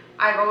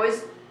 I've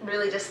always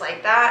really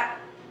disliked that.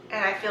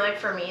 And I feel like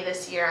for me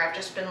this year, I've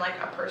just been like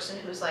a person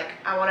who's like,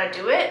 I want to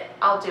do it,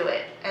 I'll do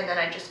it. And then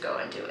I just go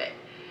and do it.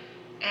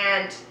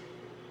 And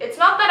it's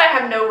not that I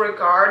have no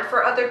regard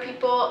for other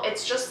people.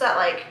 It's just that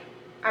like,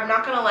 I'm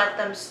not going to let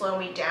them slow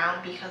me down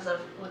because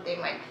of what they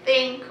might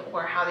think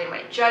or how they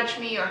might judge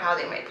me or how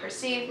they might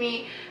perceive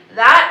me.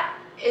 That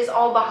is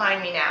all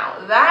behind me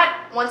now.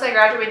 That, once I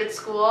graduated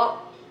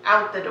school,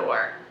 out the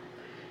door.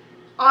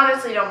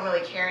 Honestly, don't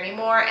really care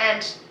anymore.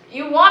 And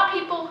you want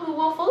people who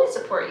will fully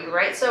support you,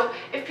 right? So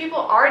if people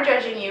are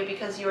judging you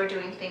because you are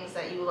doing things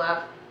that you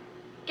love,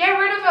 get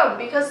rid of them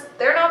because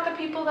they're not the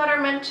people that are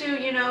meant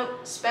to,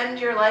 spend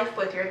your life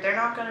with you. They're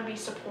not going to be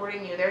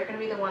supporting you. They're going to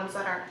be the ones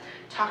that are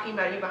talking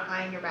about you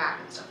behind your back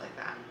and stuff like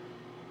that.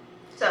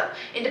 So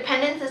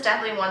independence is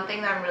definitely one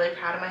thing that I'm really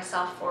proud of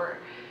myself for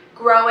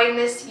growing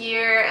this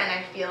year. And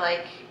I feel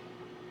like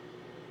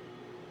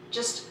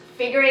just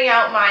figuring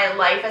out my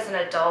life as an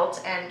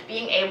adult and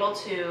being able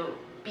to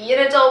be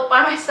an adult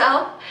by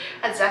myself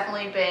has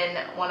definitely been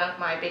one of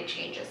my big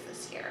changes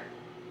this year.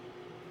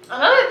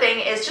 Another thing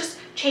is just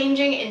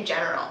changing in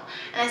general.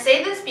 And I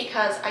say this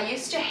because I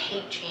used to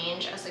hate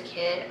change as a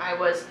kid. I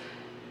was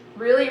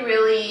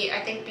really, I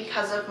think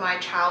because of my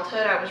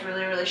childhood, I was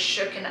really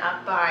shooken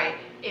up by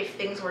if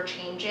things were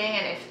changing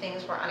and if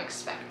things were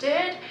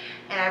unexpected.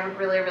 And I would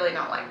really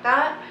not like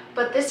that.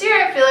 But this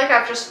year I feel like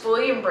I've just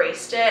fully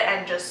embraced it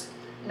and just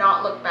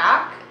not looked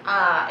back.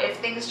 If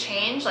things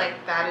change, like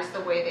that is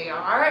the way they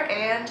are.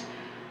 And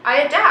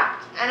I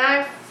adapt and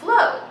I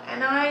flow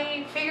and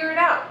I figure it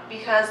out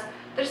because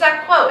there's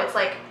that quote, it's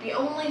like, the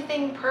only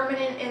thing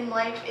permanent in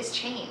life is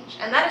change.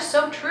 And that is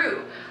so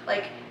true.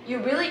 Like, you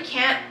really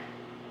can't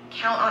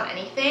count on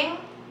anything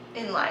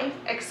in life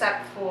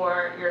except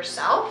for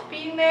yourself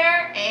being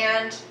there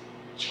and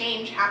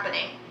change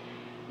happening.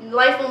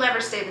 Life will never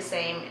stay the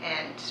same,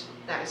 and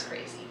that is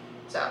crazy.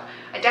 So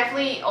I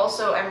definitely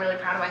also am really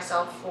proud of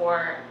myself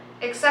for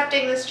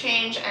accepting this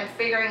change and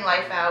figuring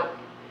life out,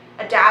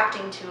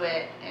 adapting to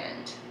it,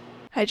 and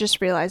I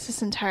just realized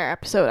this entire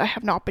episode I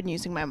have not been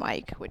using my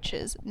mic, which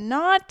is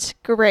not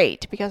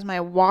great because my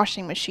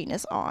washing machine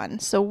is on.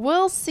 So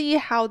we'll see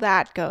how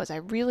that goes. I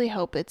really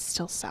hope it's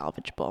still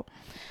salvageable.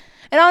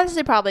 It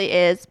honestly probably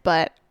is,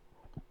 but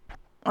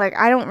like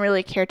I don't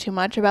really care too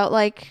much about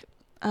like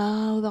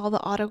all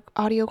the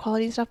audio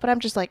quality stuff, but I'm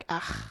just like,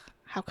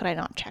 how could I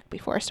not check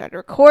before I started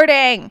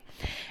recording?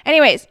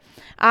 Anyways,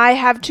 I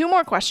have 2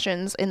 more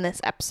questions in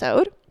this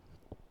episode.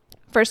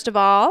 First of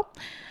all,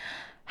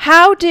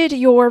 how did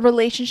your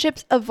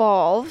relationships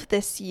evolve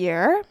this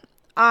year?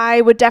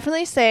 I would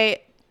definitely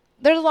say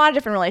there's a lot of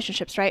different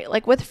relationships, right?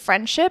 Like with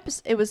friendships,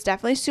 it was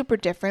definitely super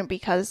different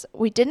because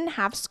we didn't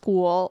have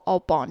school all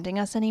bonding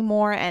us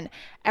anymore and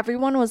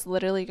everyone was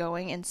literally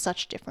going in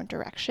such different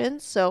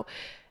directions. So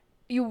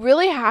you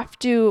really have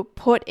to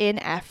put in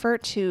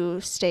effort to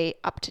stay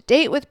up to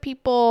date with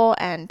people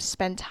and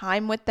spend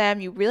time with them.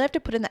 You really have to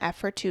put in the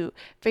effort to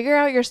figure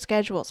out your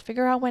schedules,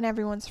 figure out when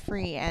everyone's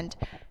free and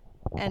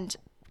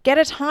get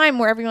a time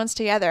where everyone's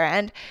together.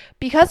 And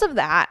because of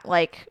that,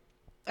 like,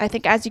 I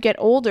think as you get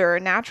older,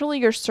 naturally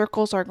your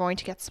circles are going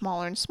to get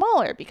smaller and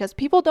smaller because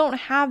people don't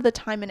have the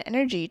time and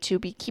energy to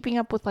be keeping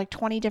up with like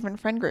 20 different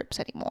friend groups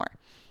anymore,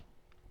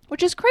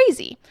 which is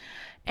crazy.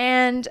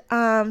 And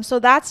so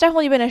that's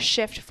definitely been a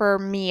shift for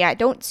me. I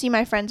don't see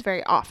my friends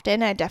very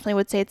often. I definitely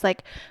would say it's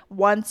like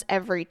once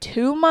every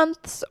 2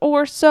 months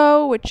or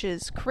so, which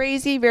is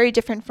crazy. Very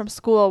different from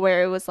school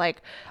where it was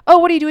like, oh,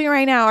 what are you doing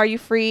right now? Are you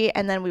free?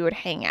 And then we would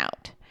hang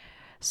out.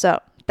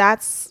 So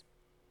that's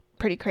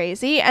pretty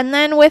crazy. And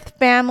then with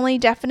family,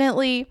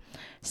 definitely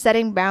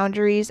setting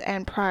boundaries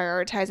and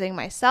prioritizing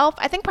myself.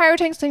 I think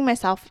prioritizing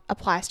myself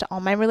applies to all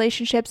my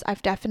relationships.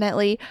 I've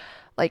definitely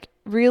like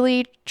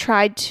really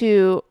tried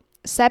to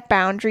set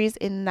boundaries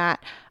in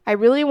that I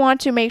really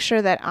want to make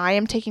sure that I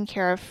am taken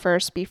care of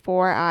first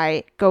before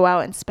I go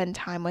out and spend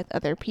time with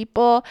other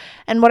people.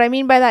 And what I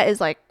mean by that is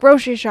like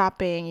grocery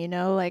shopping,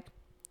 like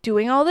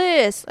doing all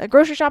this,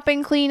 grocery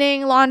shopping,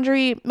 cleaning,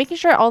 laundry, making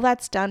sure all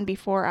that's done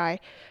before I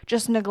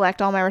just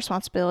neglect all my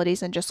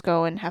responsibilities and just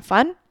go and have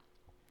fun.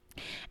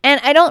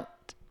 And I don't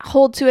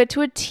hold to it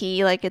to a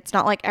T. Like, it's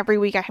not like every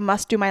week I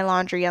must do my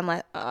laundry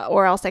unless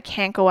or else I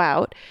can't go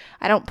out.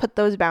 I don't put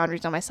those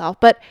boundaries on myself.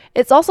 But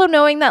it's also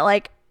knowing that,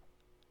 like,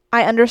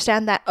 I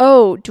understand that,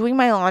 doing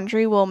my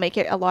laundry will make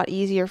it a lot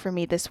easier for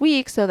me this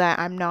week so that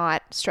I'm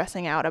not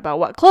stressing out about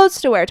what clothes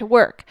to wear to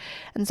work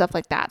and stuff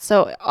like that.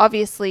 So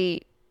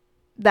obviously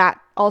that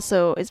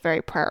also is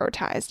very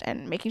prioritized,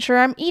 and making sure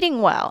I'm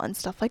eating well and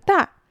stuff like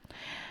that.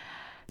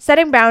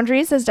 Setting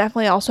boundaries has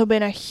definitely also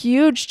been a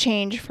huge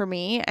change for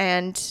me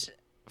and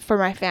for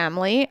my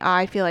family.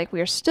 I feel like we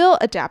are still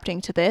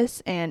adapting to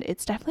this, and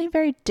it's definitely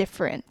very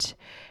different.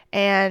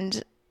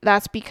 And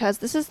that's because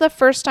this is the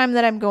first time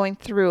that I'm going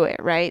through it,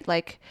 right?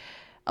 Like,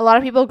 a lot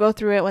of people go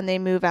through it when they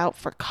move out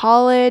for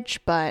college,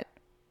 but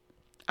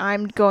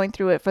I'm going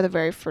through it for the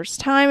very first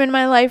time in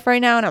my life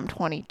right now, and I'm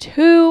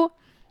 22.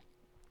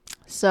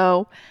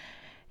 So,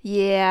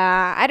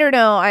 yeah, I don't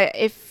know.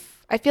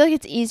 I feel like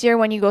it's easier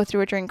when you go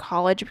through it during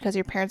college because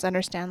your parents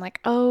understand, like,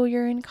 oh,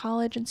 you're in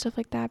college and stuff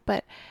like that.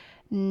 But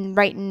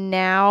right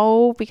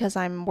now, because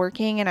I'm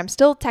working and I'm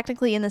still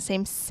technically in the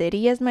same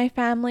city as my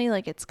family,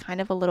 like, it's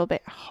kind of a little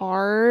bit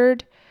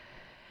hard,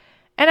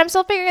 and I'm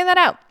still figuring that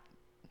out.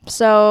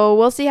 So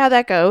we'll see how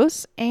that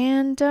goes.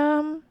 And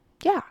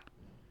yeah.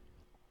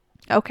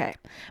 Okay.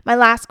 My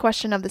last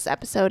question of this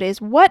episode is,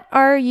 what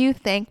are you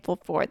thankful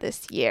for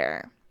this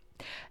year?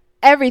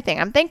 Everything.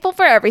 I'm thankful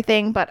for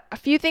everything, but a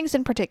few things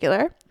in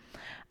particular.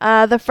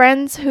 The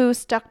friends who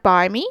stuck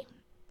by me.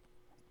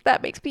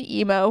 That makes me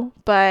emo,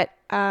 but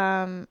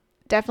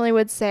definitely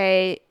would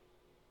say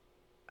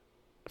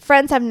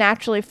friends have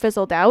naturally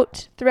fizzled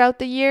out throughout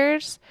the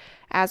years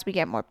as we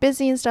get more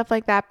busy and stuff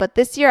like that. But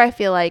this year I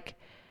feel like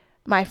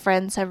my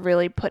friends have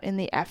really put in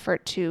the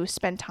effort to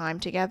spend time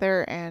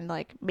together and,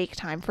 like, make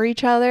time for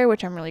each other,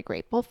 which I'm really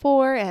grateful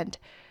for. And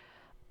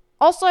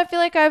also I feel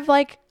like I've,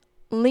 like,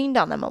 leaned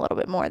on them a little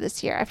bit more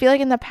this year. I feel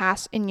like in the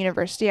past in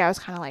university I was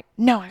kind of like,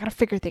 no, I gotta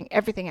figure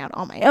everything out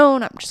on my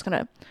own. I'm just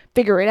gonna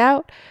figure it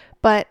out.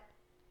 But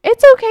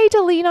it's okay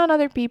to lean on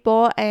other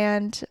people,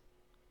 and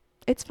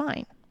it's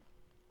fine.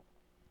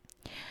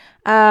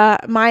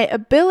 My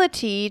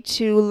ability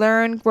to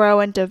learn,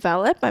 grow, and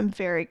develop, I'm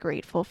very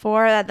grateful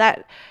for.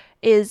 That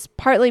is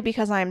partly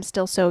because I'm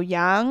still so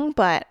young,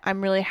 but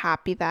I'm really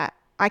happy that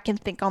I can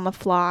think on the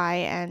fly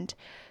and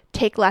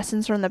take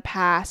lessons from the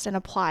past and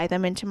apply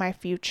them into my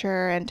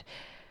future, and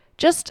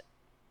just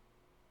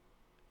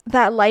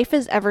that life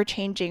is ever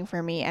changing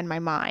for me and my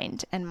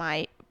mind and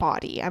my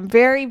body. I'm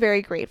very,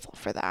 very grateful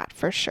for that,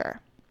 for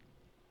sure.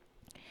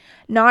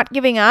 Not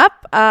giving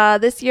up.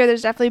 This year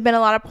there's definitely been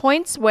a lot of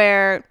points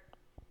where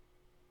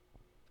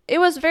it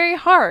was very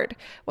hard,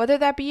 whether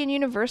that be in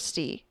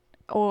university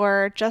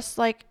or just,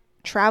 like,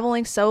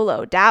 traveling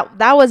solo. That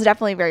was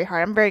definitely very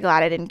hard. I'm very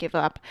glad I didn't give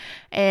up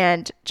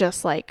and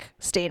just, like,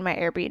 stay in my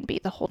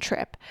Airbnb the whole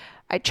trip.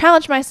 I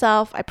challenged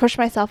myself. I pushed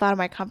myself out of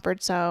my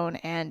comfort zone.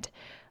 And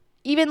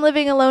even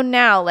living alone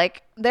now,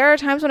 like, there are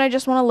times when I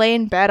just want to lay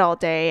in bed all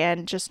day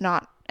and just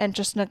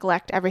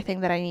neglect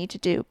everything that I need to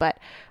do. But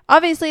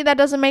obviously that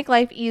doesn't make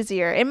life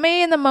easier. It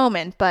may in the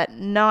moment, but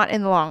not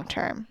in the long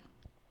term.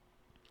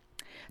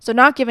 So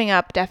not giving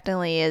up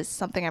definitely is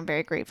something I'm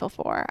very grateful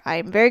for.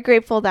 I'm very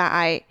grateful that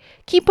I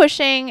keep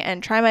pushing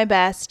and try my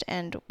best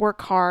and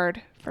work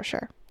hard, for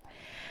sure.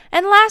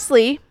 And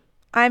lastly,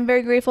 I'm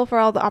very grateful for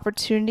all the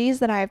opportunities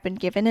that I've been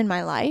given in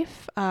my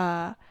life.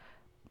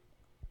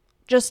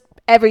 Just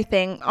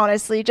everything,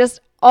 honestly, just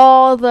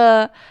all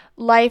the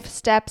life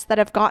steps that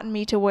have gotten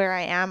me to where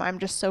I am. I'm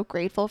just so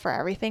grateful for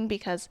everything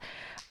because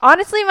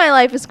honestly, my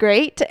life is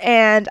great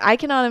and I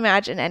cannot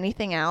imagine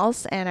anything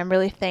else. And I'm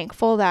really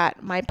thankful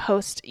that my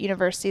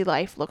post-university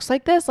life looks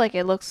like this. Like,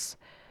 it looks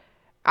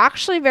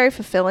actually very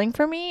fulfilling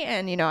for me.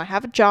 And, you know, I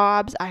have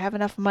jobs, I have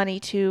enough money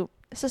to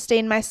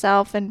sustain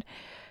myself and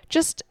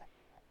just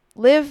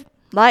live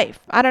life.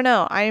 I don't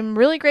know. I'm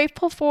really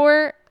grateful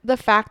for the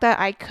fact that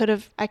I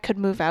could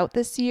move out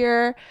this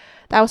year.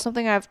 That was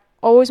something I've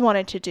always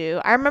wanted to do.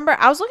 I remember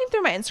I was looking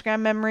through my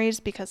Instagram memories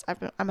because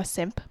I'm a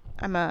simp.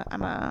 I'm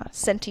a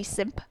senti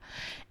simp.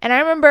 And I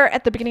remember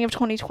at the beginning of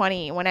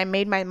 2020 when I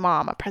made my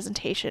mom a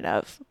presentation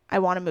of I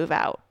want to move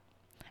out.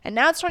 And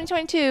now it's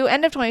 2022,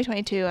 end of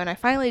 2022, and I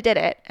finally did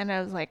it. And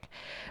I was like,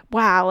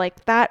 wow,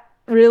 like, that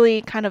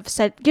really kind of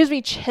gives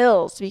me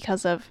chills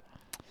because of,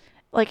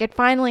 like, it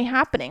finally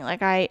happening.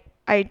 Like,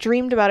 I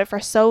dreamed about it for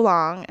so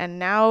long and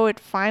now it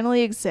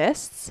finally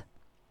exists.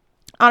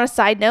 On a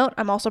side note,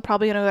 I'm also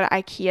probably going to go to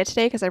IKEA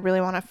today because I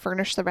really want to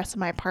furnish the rest of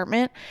my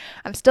apartment.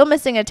 I'm still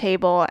missing a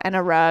table and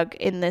a rug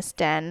in this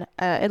den.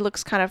 It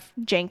looks kind of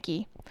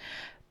janky,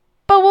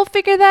 but we'll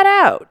figure that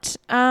out.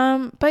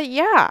 But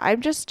yeah,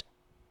 I'm just,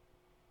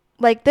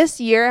 like, this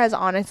year has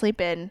honestly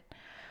been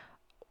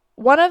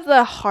one of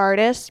the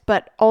hardest,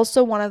 but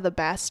also one of the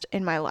best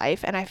in my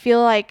life. And I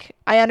feel like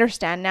I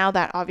understand now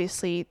that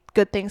obviously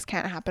good things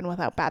can't happen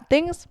without bad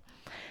things.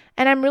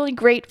 And I'm really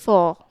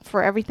grateful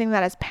for everything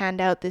that has panned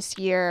out this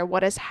year,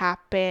 what has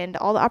happened,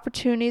 all the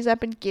opportunities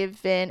I've been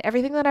given,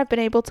 everything that I've been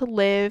able to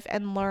live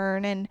and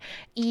learn and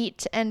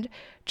eat. And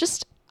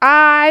just,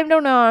 I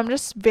don't know, I'm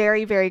just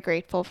very, very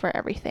grateful for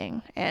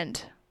everything.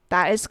 And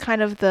that is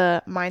kind of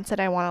the mindset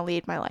I want to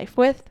lead my life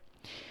with.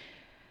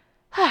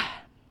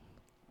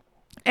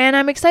 And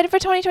I'm excited for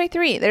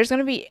 2023. There's going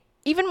to be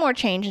even more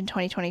change in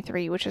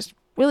 2023, which is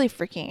really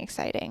freaking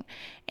exciting.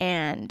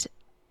 And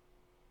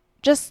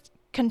just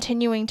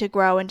continuing to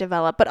grow and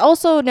develop, but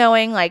also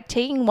knowing, like,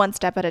 taking one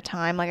step at a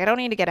time. Like, I don't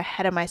need to get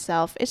ahead of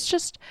myself. It's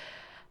just,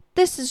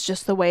 this is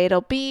just the way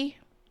it'll be.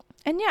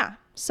 And yeah,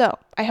 so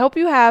I hope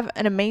you have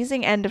an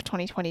amazing end of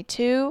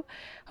 2022.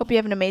 Hope you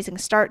have an amazing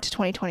start to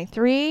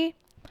 2023.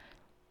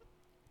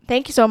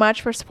 Thank you so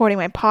much for supporting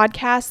my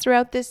podcast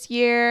throughout this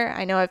year.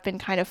 I know I've been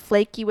kind of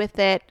flaky with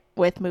it,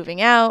 with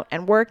moving out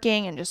and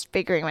working and just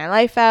figuring my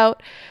life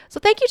out. So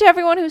thank you to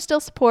everyone who still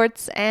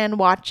supports and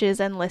watches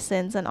and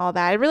listens and all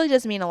that. It really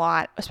does mean a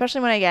lot,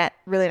 especially when I get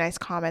really nice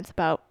comments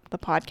about the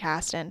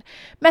podcast and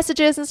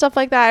messages and stuff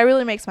like that. It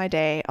really makes my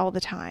day all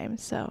the time.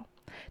 So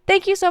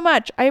thank you so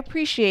much. I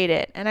appreciate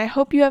it. And I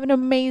hope you have an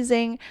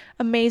amazing,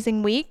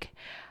 amazing week.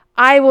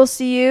 I will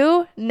see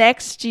you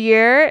next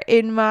year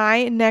in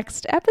my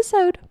next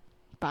episode.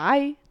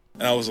 Bye.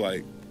 And I was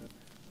like,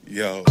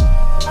 yo.